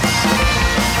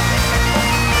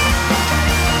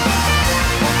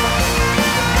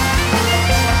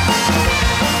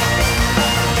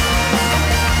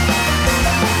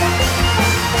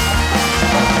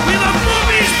 We love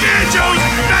movies, banjos,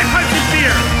 bagpipes, and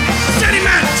beer. City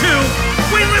Man 2,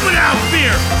 we live without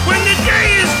fear. When the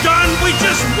day is done, we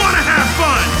just want to have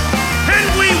fun. And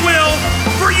we will,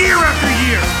 for year after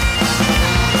year.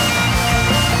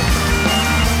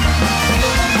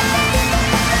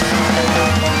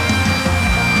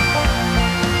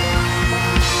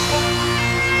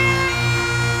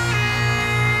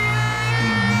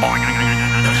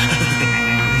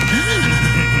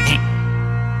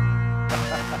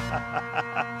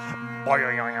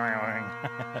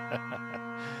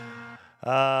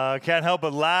 Can't help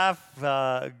but laugh.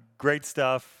 Great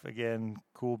stuff. Again,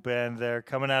 cool band there.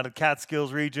 Coming out of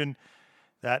Catskills region.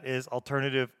 That is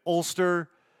Alternative Ulster.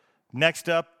 Next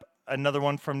up, another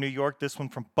one from New York. This one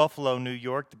from Buffalo, New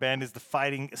York. The band is the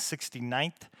Fighting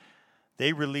 69th.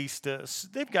 They released,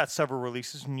 they've got several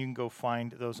releases, and you can go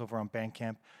find those over on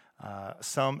Bandcamp.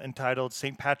 Some entitled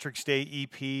St. Patrick's Day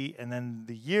EP, and then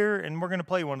the year, and we're going to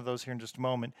play one of those here in just a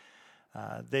moment.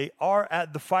 They are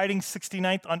at the Fighting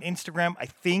 69th on Instagram, I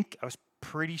think. I was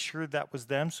pretty sure that was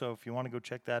them, so if you want to go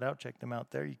check that out, check them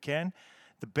out there, you can.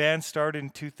 The band started in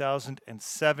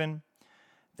 2007.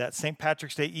 That St.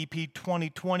 Patrick's Day EP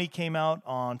 2020 came out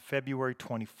on February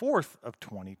 24th of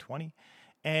 2020.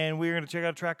 And we're going to check out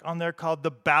a track on there called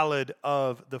The Ballad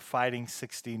of the Fighting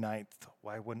 69th.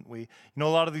 Why wouldn't we? You know, a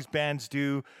lot of these bands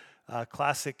do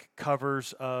classic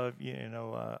covers of,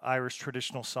 Irish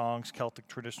traditional songs, Celtic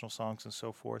traditional songs, and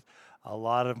so forth. A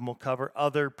lot of them will cover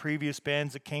other previous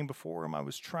bands that came before them. I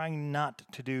was trying not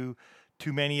to do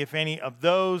too many, if any, of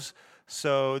those.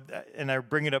 So, and I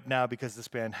bring it up now because this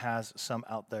band has some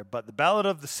out there. But The Ballad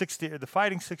of the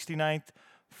Fighting 69th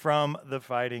from the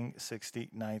Fighting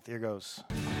 69th. Here goes.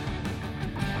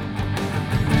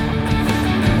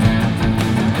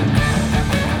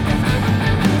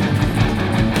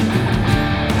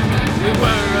 We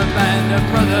were a band of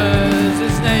brothers,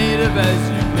 as native as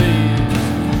you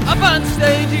please. Up on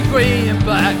stage in grey and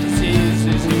black disease,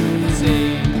 as you can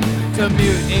see. To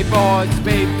mutiny boards,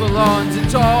 paper lawns, and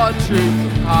tore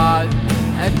troop apart.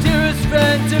 And dearest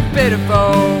friends and bitter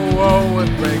foe, oh, it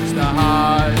breaks the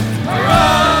heart.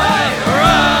 Hurrah,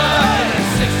 hurrah, the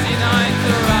 69th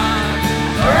hurrah.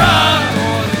 Hurrah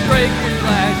for the great green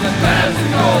flag that bears the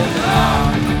golden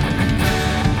arm.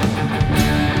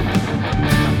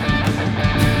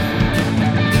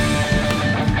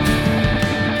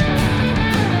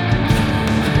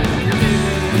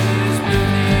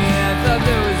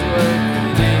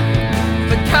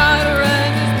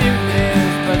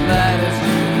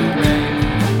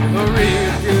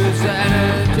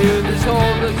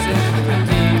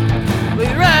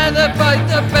 We'd rather fight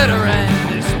the better end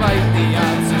despite the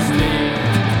odds of speed.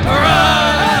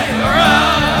 Hurrah,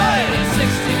 hurrah, the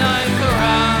 69th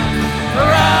hurrah.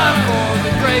 Hurrah for the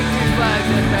great green flag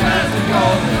that bears the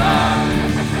golden arm.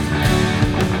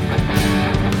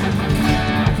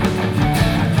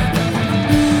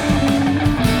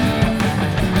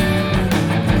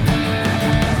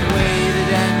 We waited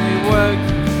and we worked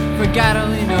for God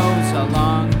only knows how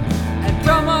long.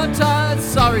 From our tired,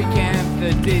 sorry camp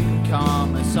that didn't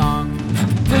come a song.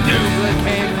 To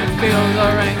duplicate and fill the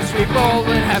ranks, we bold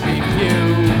and happy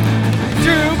few.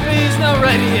 Troopies now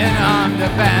ready and armed, a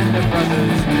band of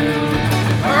brothers new.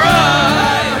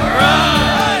 Hurrah,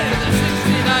 hurrah, the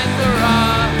 69th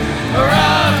hurrah.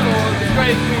 Hurrah for the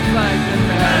great green flag that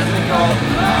bears the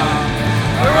golden arm.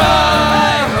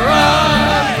 Hurrah,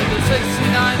 hurrah, for the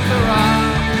 69th hurrah.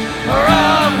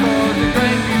 Hurrah for the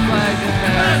great green flag that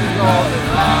bears the golden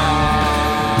arm.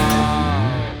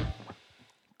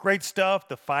 Great stuff,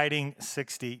 the Fighting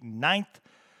 69th.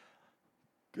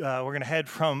 We're going to head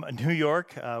from New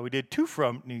York. We did two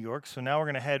from New York, so now we're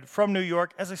going to head from New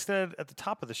York. As I said at the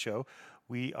top of the show,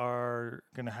 we are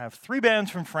going to have three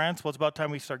bands from France. Well, it's about time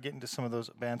we start getting to some of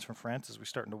those bands from France as we're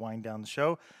starting to wind down the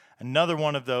show. Another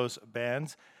one of those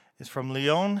bands is from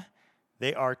Lyon.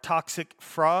 They are Toxic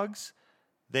Frogs.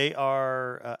 They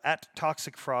are at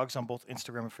Toxic Frogs on both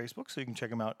Instagram and Facebook, so you can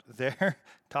check them out there.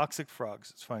 Toxic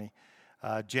Frogs, it's funny.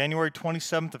 January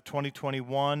 27th of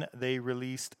 2021, they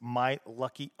released My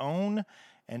Lucky Own,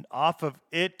 and off of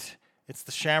it, it's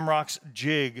the Shamrock's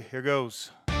Jig. Here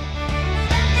goes.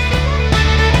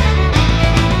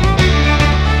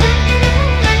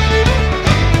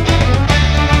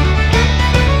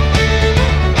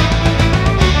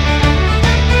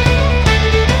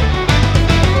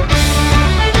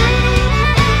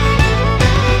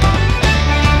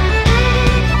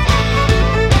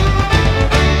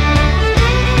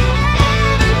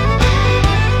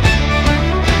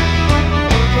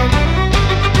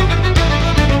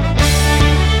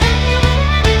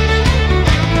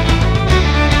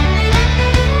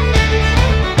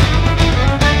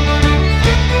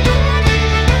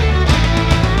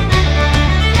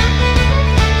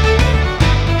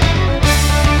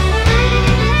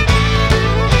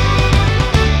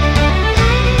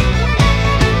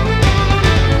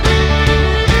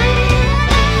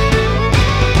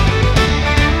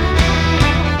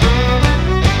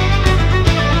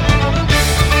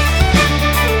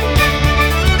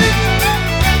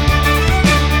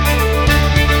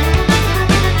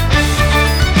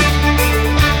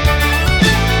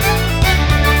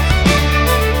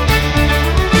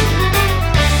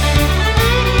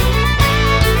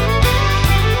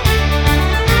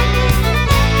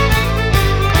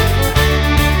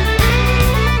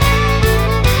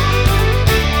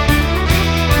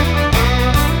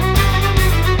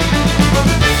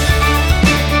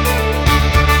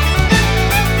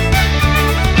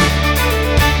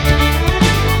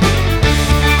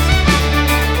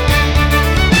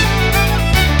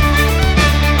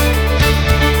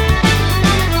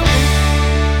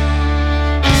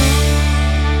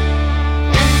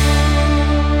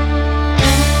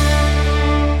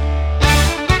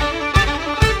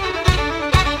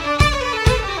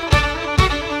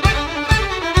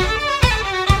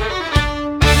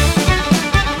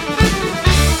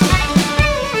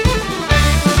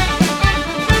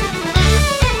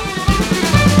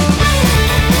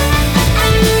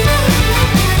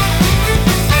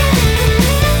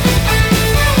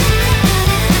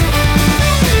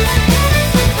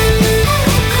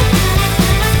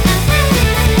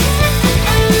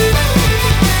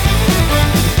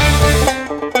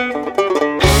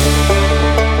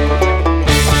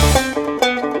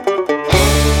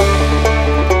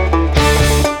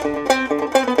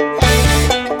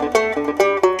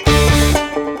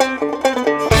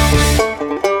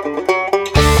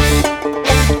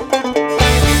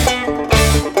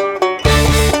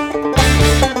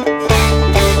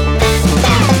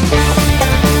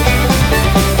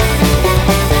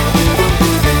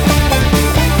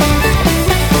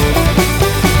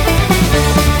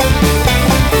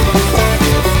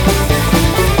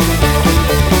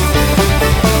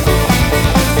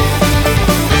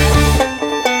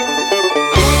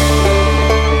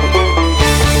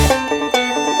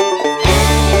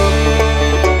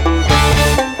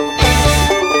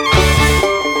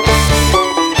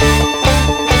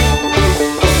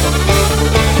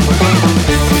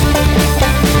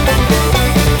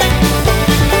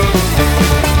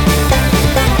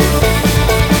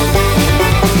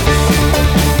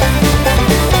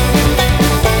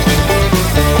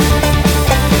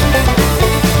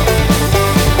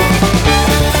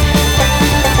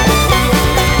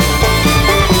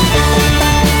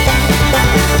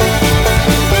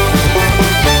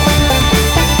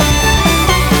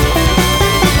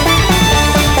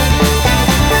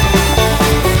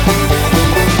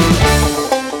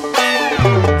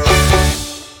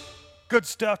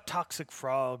 out Toxic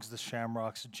Frogs, the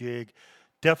Shamrocks Jig.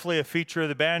 Definitely a feature of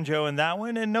the banjo in that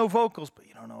one, and no vocals, but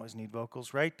you don't always need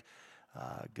vocals, right?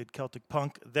 Good Celtic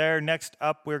punk there. Next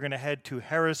up, we're going to head to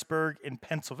Harrisburg in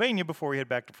Pennsylvania before we head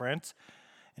back to France.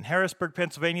 In Harrisburg,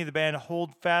 Pennsylvania, the band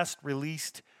Hold Fast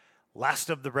released Last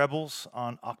of the Rebels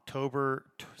on October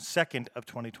 2nd of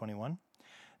 2021.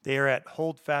 They are at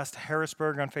Hold Fast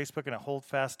Harrisburg on Facebook and at Hold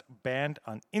Fast Band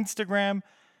on Instagram.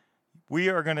 We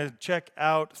are going to check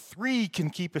out Three Can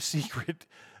Keep a Secret.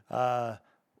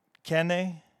 Can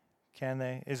they?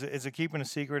 Is it keeping a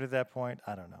secret at that point?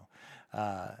 I don't know.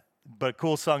 But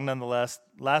cool song nonetheless.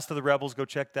 Last of the Rebels, go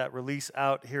check that release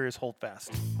out. Here is Hold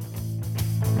Fast.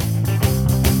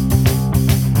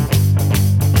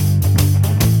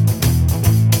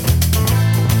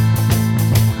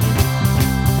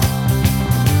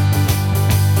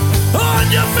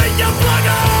 On your feet, you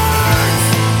plugger!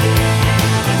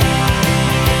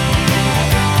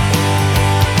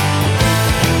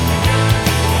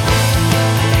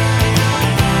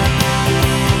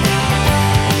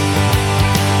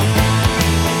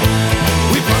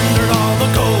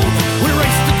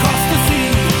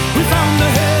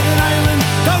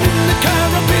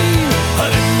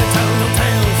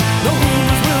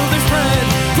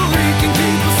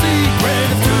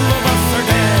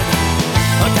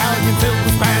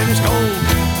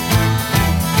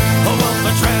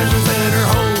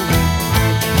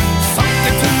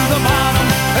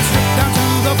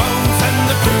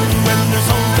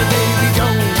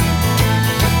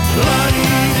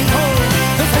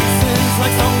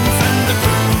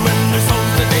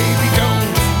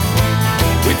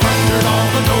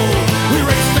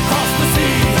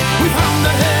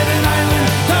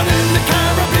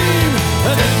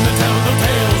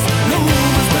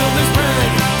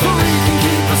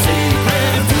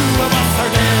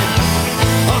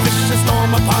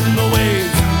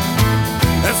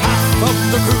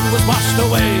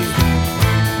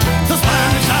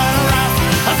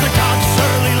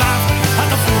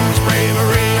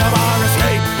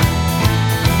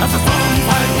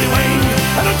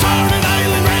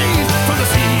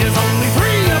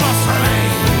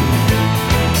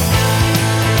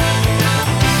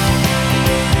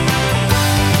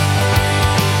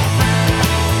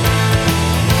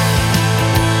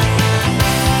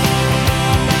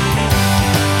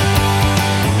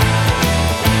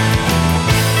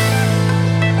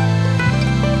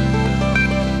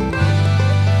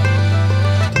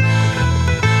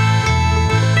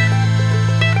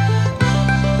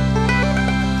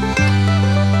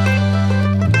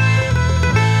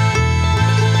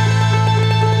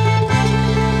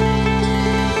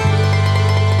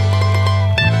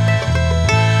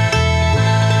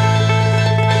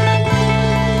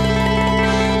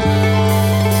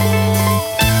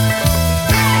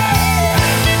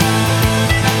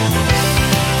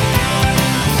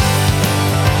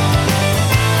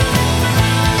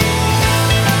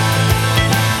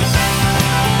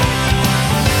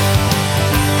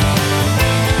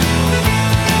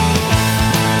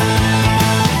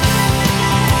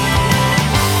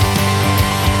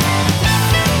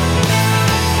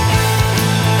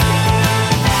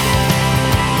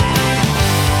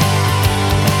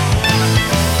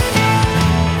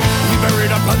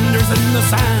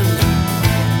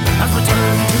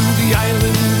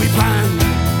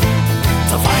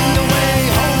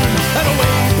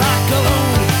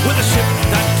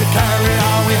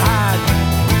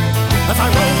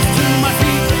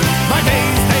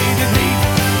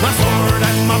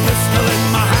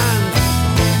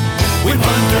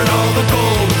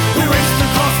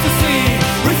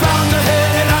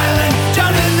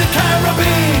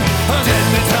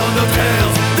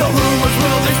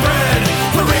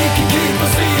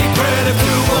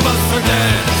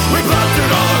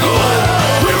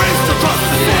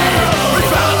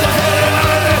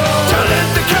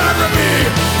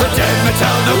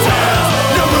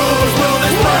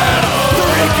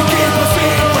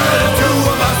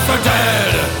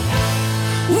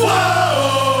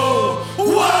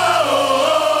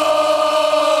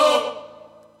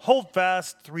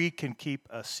 Three Can Keep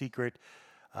a Secret.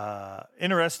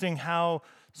 Interesting how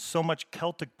so much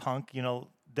Celtic punk,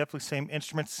 definitely same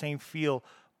instruments, same feel,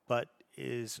 but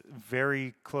is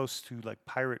very close to like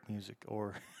pirate music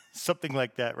or something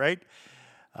like that, right?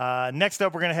 Next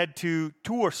up, we're going to head to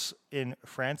Tours in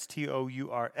France,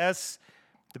 Tours.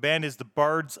 The band is the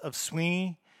Bards of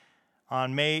Sweeney.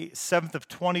 On May 7th of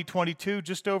 2022,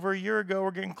 just over a year ago,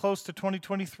 we're getting close to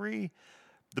 2023.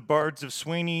 The Bards of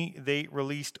Sweeney, they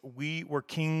released We Were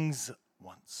Kings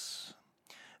Once.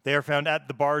 They are found at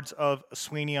the Bards of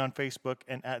Sweeney on Facebook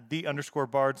and at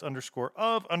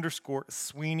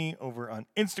the_bards_of_Sweeney over on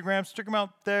Instagram. So check them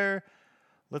out there.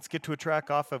 Let's get to a track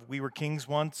off of We Were Kings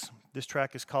Once. This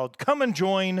track is called Come and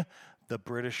Join the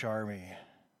British Army.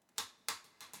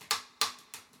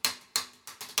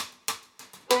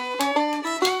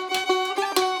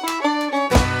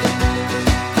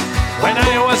 When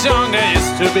I was young, I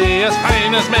used to be as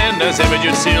fine as men as ever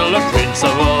you'd see the Prince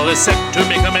of Wales set to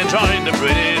make a man join the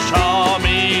British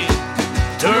Army.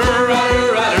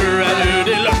 Turr-rudder-rudder-rudder,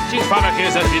 the lucky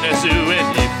monarchies had been a zoo,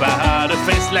 and if I had a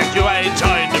face like you, I'd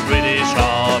join the British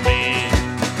Army.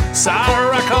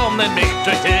 Sarah come and make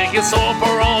to take his soul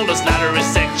for all the slattery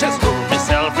sex, just threw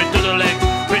myself into the leg,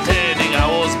 pretending I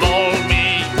was bald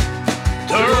me.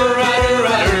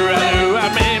 Turr-rudder-rudder-rudder, I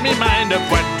made me mind up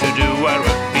what to do. I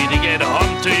to get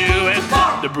home to you and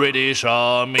the British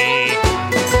Army.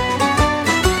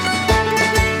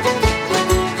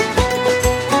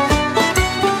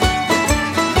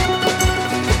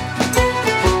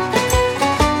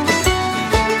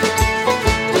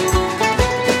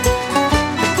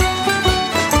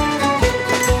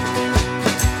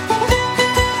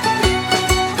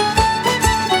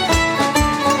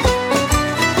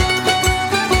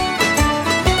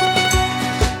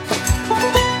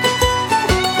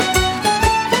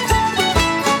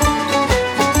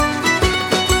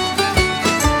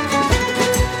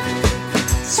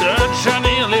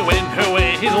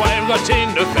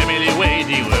 In the family way,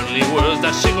 the only words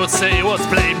that she would say was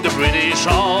blame the British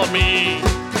Army.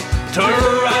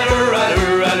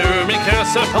 Turr-rudder-rudder-rudder, me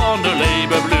curse upon the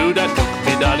Labour blue that took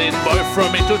me darling boy from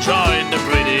me to join the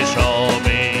British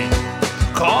Army.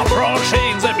 Corporal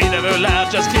Shane's a bit of a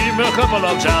lad, just give him a couple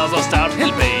of jars of stout.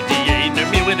 He'll pay the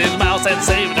enemy with his mouth and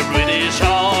save the British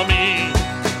Army.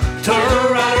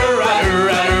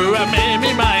 Turr-rudder-rudder-rudder, I made me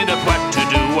mind up what to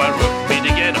do. I wrote me to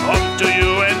get home to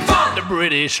you and the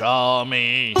British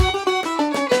Army.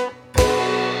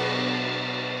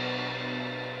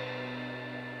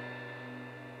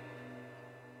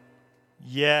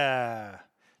 Yeah,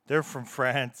 they're from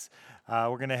France.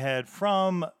 We're going to head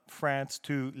from France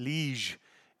to Liège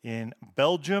in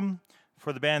Belgium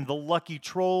for the band The Lucky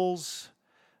Trolls.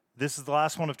 This is the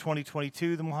last one of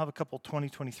 2022. Then we'll have a couple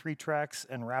 2023 tracks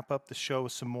and wrap up the show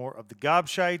with some more of the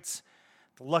Gobshites.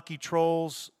 The Lucky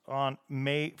Trolls on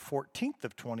May 14th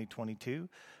of 2022.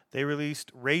 They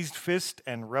released Raised Fist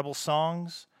and Rebel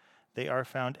Songs. They are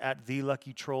found at The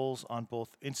Lucky Trolls on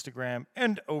both Instagram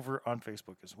and over on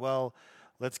Facebook as well.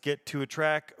 Let's get to a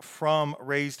track from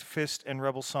Raised Fist and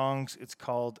Rebel Songs. It's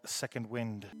called Second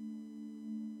Wind.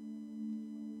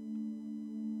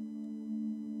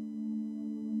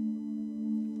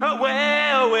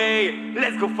 Away, away,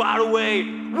 let's go far away.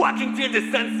 Walking till the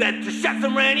sunset to shut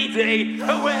some rainy day.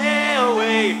 Away,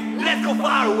 away, let's go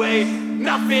far away.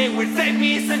 Nothing will save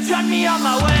me, so join me on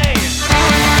my way.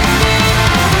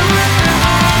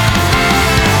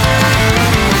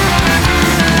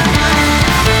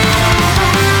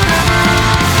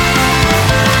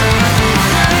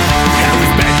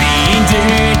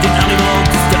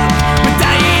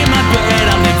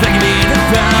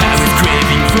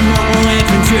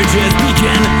 Churches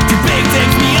began to beg,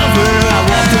 take me over. I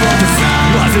walked toward the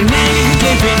sun. Was a name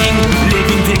giving,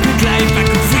 living the good life. I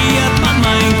could free up my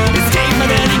mind, escape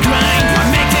my daily grind. I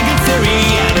make a good theory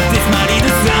out of this muddy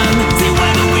design.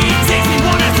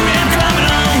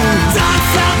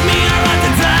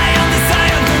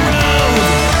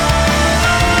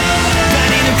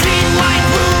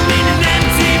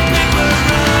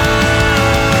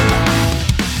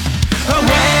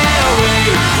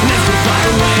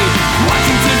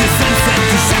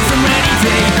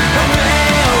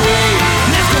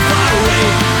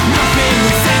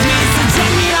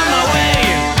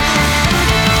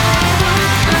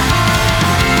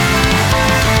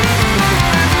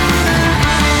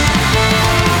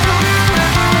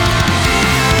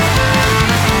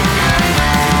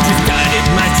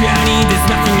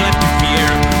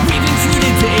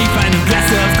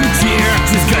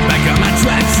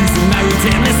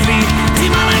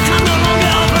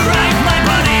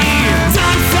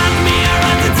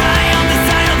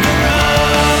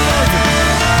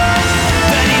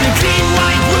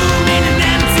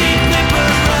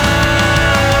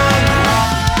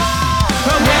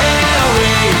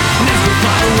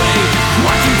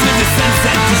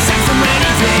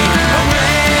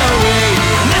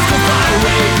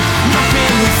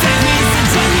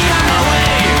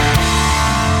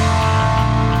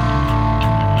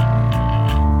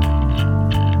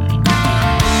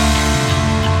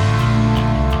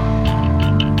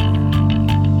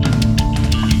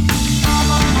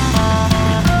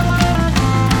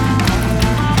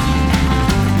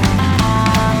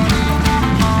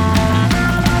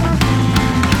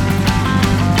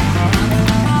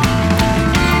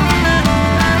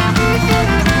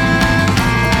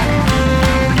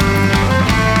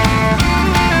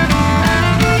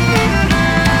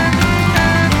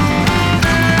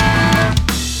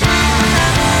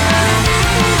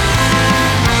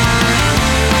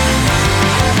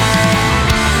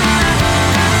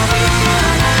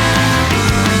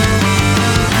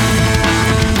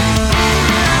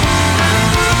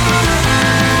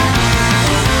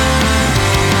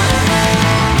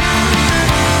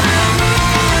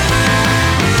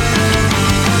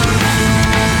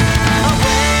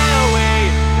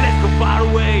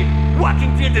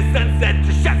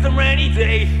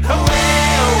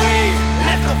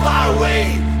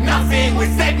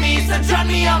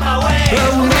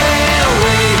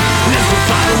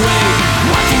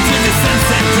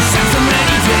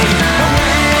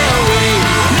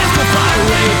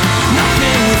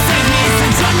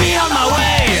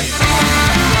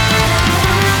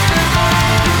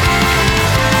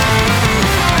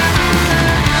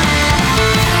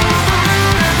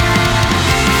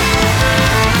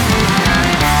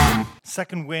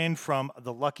 Second Wind from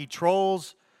the Lucky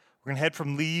Trolls. We're going to head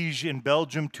from Liège in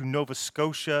Belgium to Nova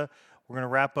Scotia. We're going to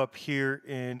wrap up here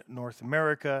in North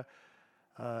America.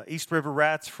 East River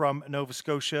Rats from Nova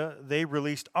Scotia. They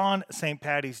released on St.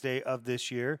 Paddy's Day of this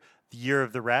year, the Year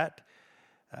of the Rat.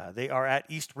 They are at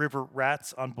East River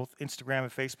Rats on both Instagram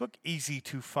and Facebook. Easy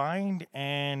to find.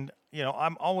 And, you know,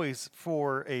 I'm always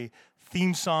for a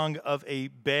theme song of a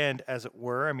band, as it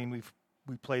were. I mean, we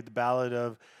played the ballad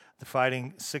of the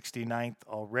Fighting 69th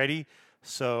already.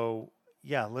 So,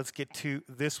 yeah, let's get to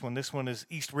this one. This one is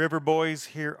East River Boys.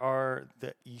 Here are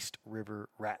the East River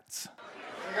Rats.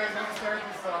 You guys want to start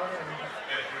the song?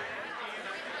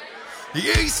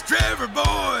 The East River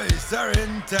Boys are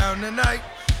in town tonight.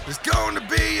 There's going to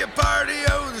be a party,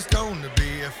 oh, there's going to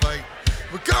be a fight.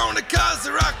 We're going to cause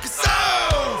the rock is so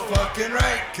fucking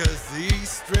right, 'cause the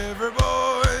East River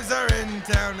Boys are in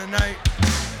town tonight.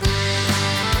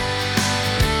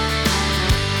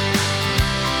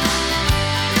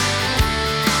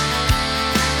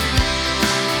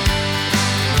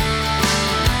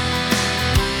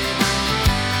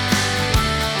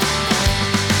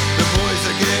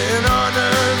 Getting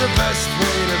honor, the best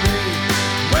way to be.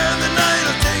 When the night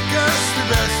will take us, the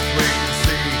best way to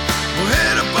see. We'll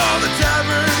hit up all the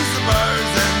taverns, the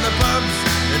bars and the pubs,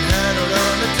 and head out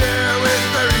on a tear with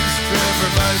our East River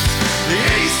buds. The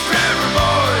East River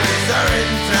Boys are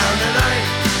in town tonight.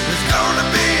 There's gonna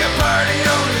be a party,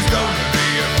 oh, there's gonna be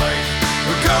a fight.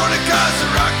 We're gonna cause a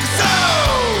rock so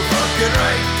fucking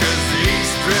right, 'cause the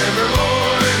East River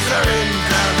Boys are in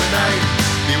town tonight.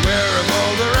 Beware of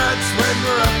all the rats when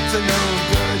we're up to no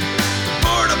good.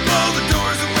 Board up all the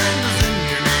doors and windows in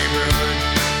your neighborhood.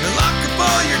 And lock up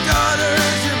all your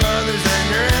daughters, your mothers and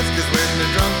your aunts, 'cause when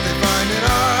they're drunk they find it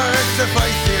hard to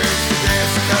fight the urge to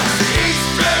dance. 'Cause the East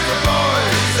River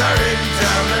Boys are in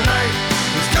town tonight.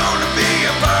 There's gonna be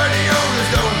a party, oh,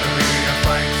 there's gonna be a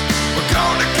fight. We're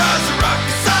gonna cause a rock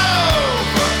so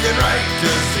fucking right,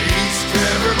 'cause the East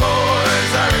River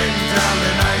Boys are in town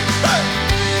tonight. Hey!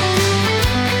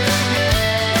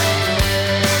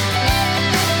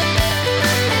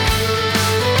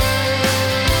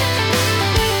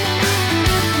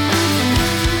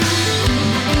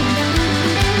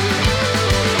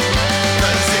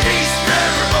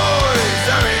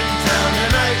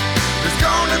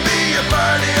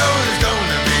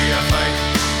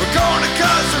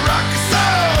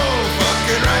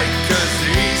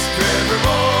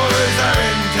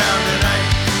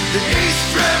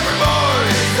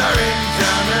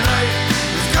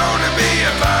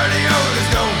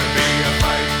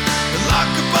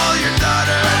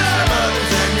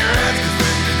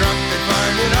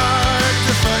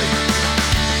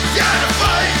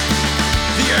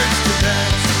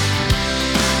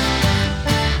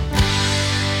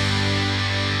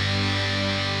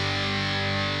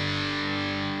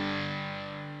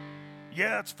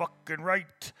 Yeah, that's fucking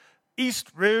right.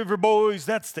 East River Boys,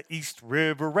 that's the East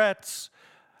River Rats.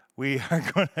 We are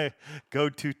going to go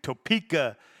to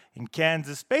Topeka in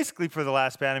Kansas, basically for the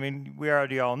last band. I mean, we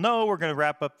already all know we're going to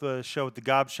wrap up the show with the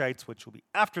Gobshites, which will be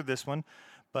after this one.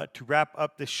 But to wrap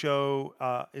up the show,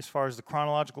 as far as the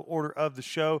chronological order of the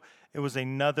show, it was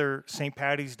another St.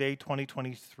 Paddy's Day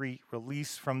 2023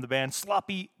 release from the band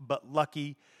Sloppy But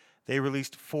Lucky. They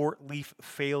released Four Leaf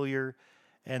Failure,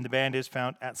 and the band is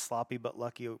found at Sloppy But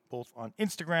Lucky, both on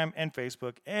Instagram and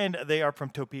Facebook, and they are from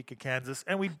Topeka, Kansas,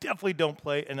 and we definitely don't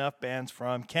play enough bands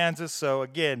from Kansas, so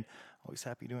again, always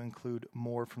happy to include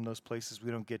more from those places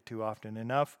we don't get to often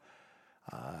enough.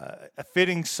 A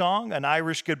fitting song, an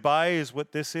Irish Goodbye is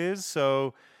what this is,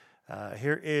 so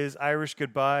here is Irish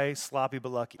Goodbye, Sloppy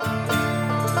But Lucky.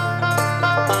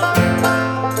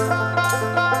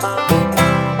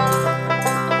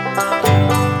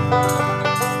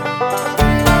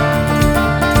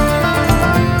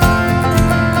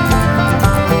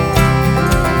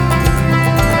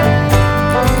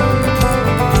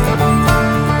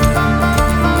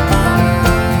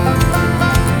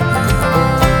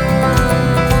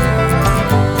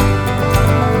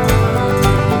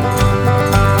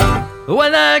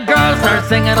 When the girls start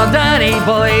singing "Oh Danny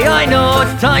Boy," I know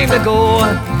it's time to go.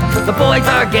 The boys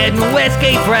are getting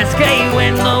whiskey frisky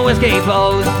when the whiskey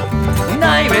flows. And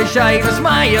Irish eyes are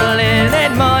smiling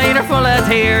and mine are full of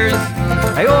tears.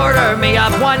 I order me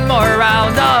up one more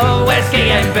round of whiskey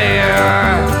and beer.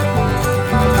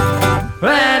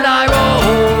 And I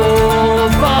roll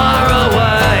far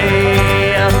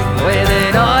away with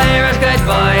an Irish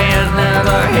goodbye is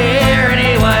never here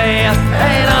anyway.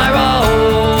 And I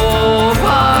roll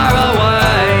far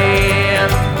away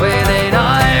with an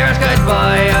Irish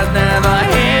goodbye is never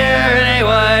here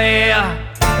anyway.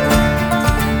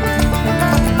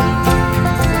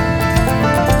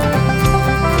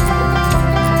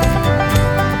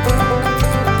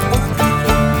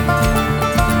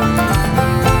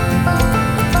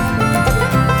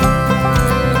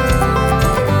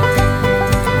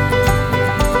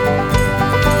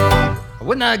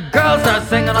 the girls are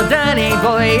singing, oh Danny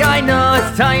boy, I know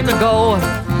it's time to go.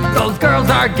 Those girls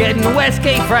are getting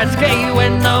whiskey fresky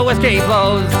when the whiskey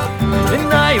flows. In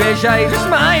Irish eyes are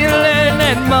smiling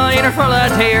and mine are full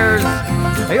of tears.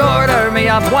 They order me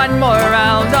up one more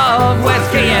round of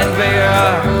whiskey and beer.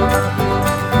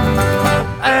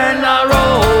 And I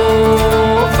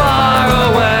roll far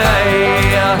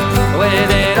away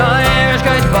with an Irish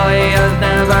goodbye I was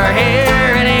never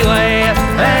here anyway.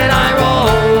 And I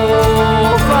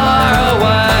roll far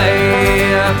away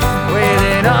with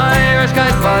an Irish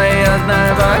goodbye I was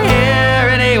never here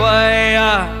anyway.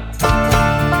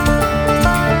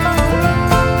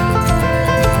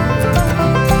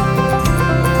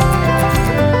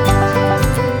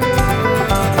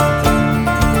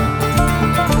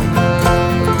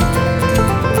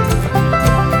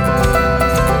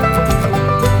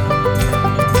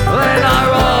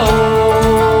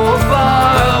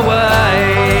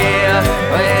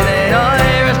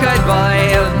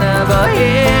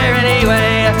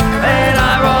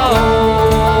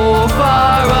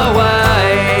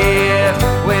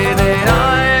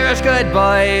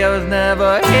 I was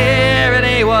never here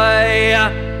anyway.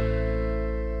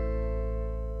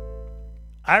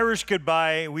 Irish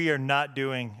Goodbye. We are not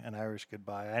doing an Irish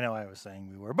Goodbye. I know I was saying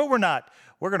we were, but we're not.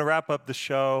 We're going to wrap up the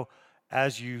show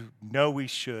as you know we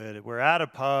should. We're at a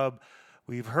pub.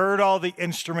 We've heard all the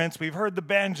instruments. We've heard the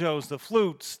banjos, the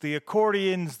flutes, the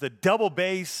accordions, the double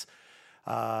bass,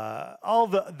 all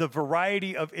the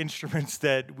variety of instruments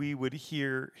that we would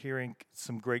hearing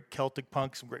some great Celtic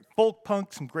punk, some great folk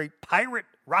punk, some great pirate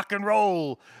rock and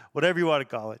roll, whatever you want to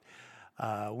call it.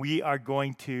 We are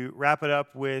going to wrap it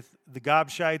up with the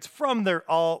Gobshites from their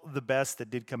All the Best that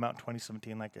did come out in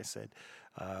 2017, like I said.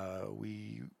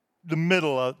 The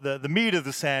middle of the meat of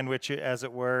the sandwich, as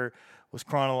it were, was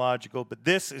chronological, but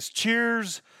this is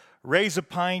Cheers, Raise a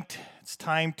Pint. It's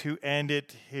time to end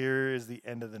it. Here is the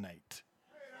end of the night.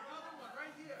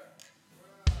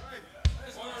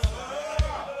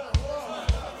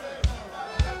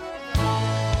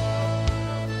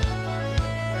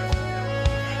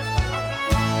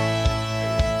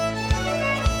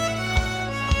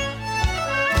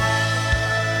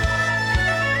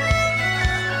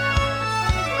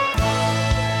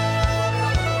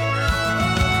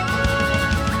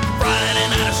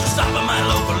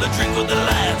 Drink with the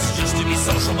lads, just to be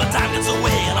social, but time gets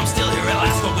away, and I'm still here at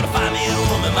last. I'm gonna find me a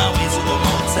room in my way to a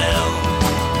motel.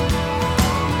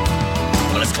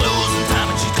 Well, it's closing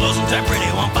time, and she's closing time pretty.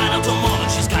 Won't find out till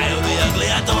morning. She's coyote ugly.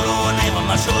 I don't know her name.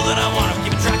 I'm not sure that I want her.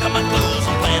 Keeping track of my clothes.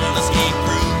 I'm playing an escape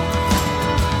route.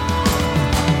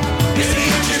 Here's to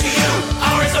you, cheers to you.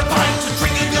 Hours a pint to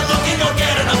drink if you're looking or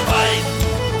get in a fight.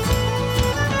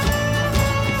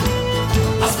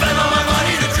 I'll spend all my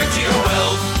money to drink to your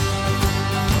wealth.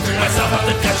 Myself up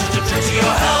the Dutchess to drink to your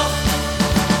health.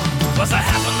 Was I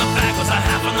half in the back? Was I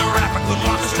half in the rap? I couldn't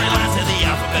walk a straight line to the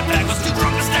alphabet back. Was too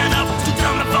drunk to stand up, too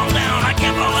dumb to fall down. I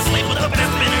can't fall asleep with the best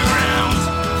spinning rounds.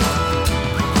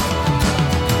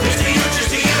 Cheers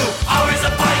to you, always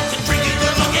a pint to drink if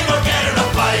you're looking or get in a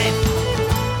fight.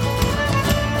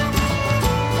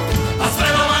 I'll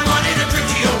spend all my money to drink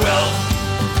to your wealth.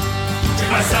 Drink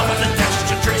myself up the Dutchess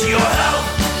to drink to your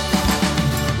health.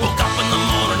 Woke up in the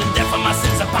morning and death for my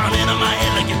sins are pounding in my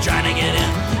head like you're trying to get in.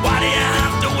 Why do you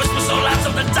have to whisper so loud?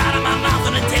 Something tied in my mouth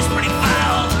and it tastes pretty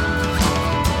foul.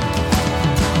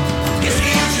 Here's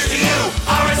to you,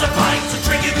 always a pint to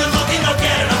drink if you're looking or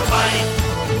get in a fight.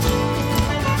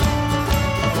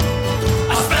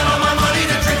 I spend all my money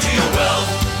to drink to your wealth.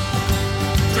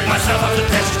 Drink myself up the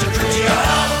Dutchess to drink to your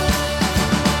health.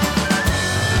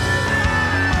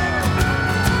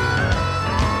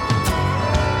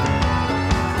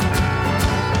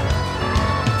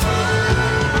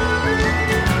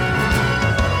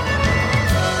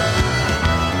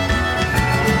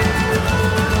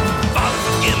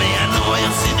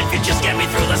 Just get me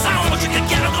through this. I don't know what you can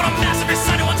get. I'm gonna mess every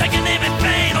Sunday. Won't take your name in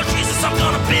vain. Oh Jesus, I'm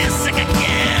gonna be sick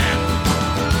again.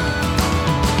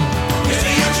 Cheers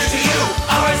to you.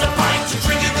 Always a pint to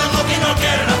drink if you're looking or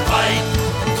get in a fight.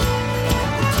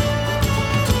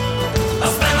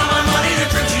 I'll spend all my money to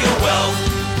drink to your wealth.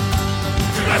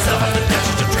 Drink myself up the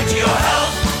Dutchess to drink to your health.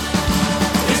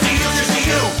 Cheers to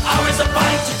you. Always a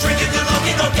pint to drink if you're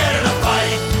looking or get in a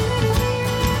fight.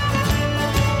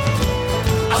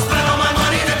 I'll spend all my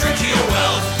money to drink to your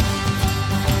wealth.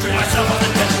 Drink myself on the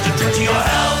Dutchess to drink to your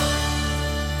health.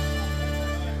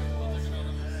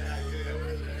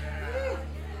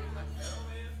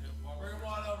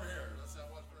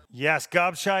 Yes,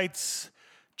 Gobshites.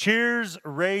 Cheers,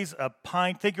 raise a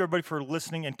pint. Thank you, everybody, for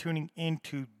listening and tuning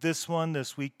into this one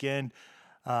this weekend.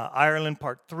 Ireland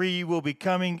Part 3 will be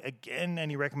coming. Again,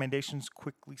 any recommendations,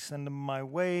 quickly send them my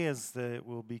way, as it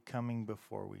will be coming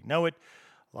before we know it.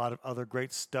 A lot of other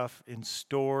great stuff in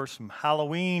store. Some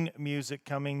Halloween music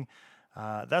coming.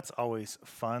 That's always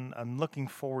fun. I'm looking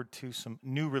forward to some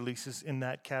new releases in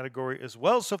that category as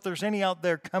well. So if there's any out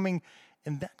there coming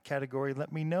in that category,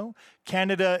 let me know.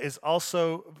 Canada is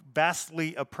also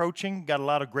vastly approaching. Got a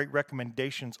lot of great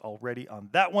recommendations already on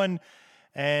that one.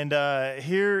 And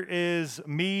here is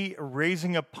me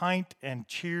raising a pint, and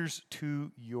cheers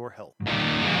to your health.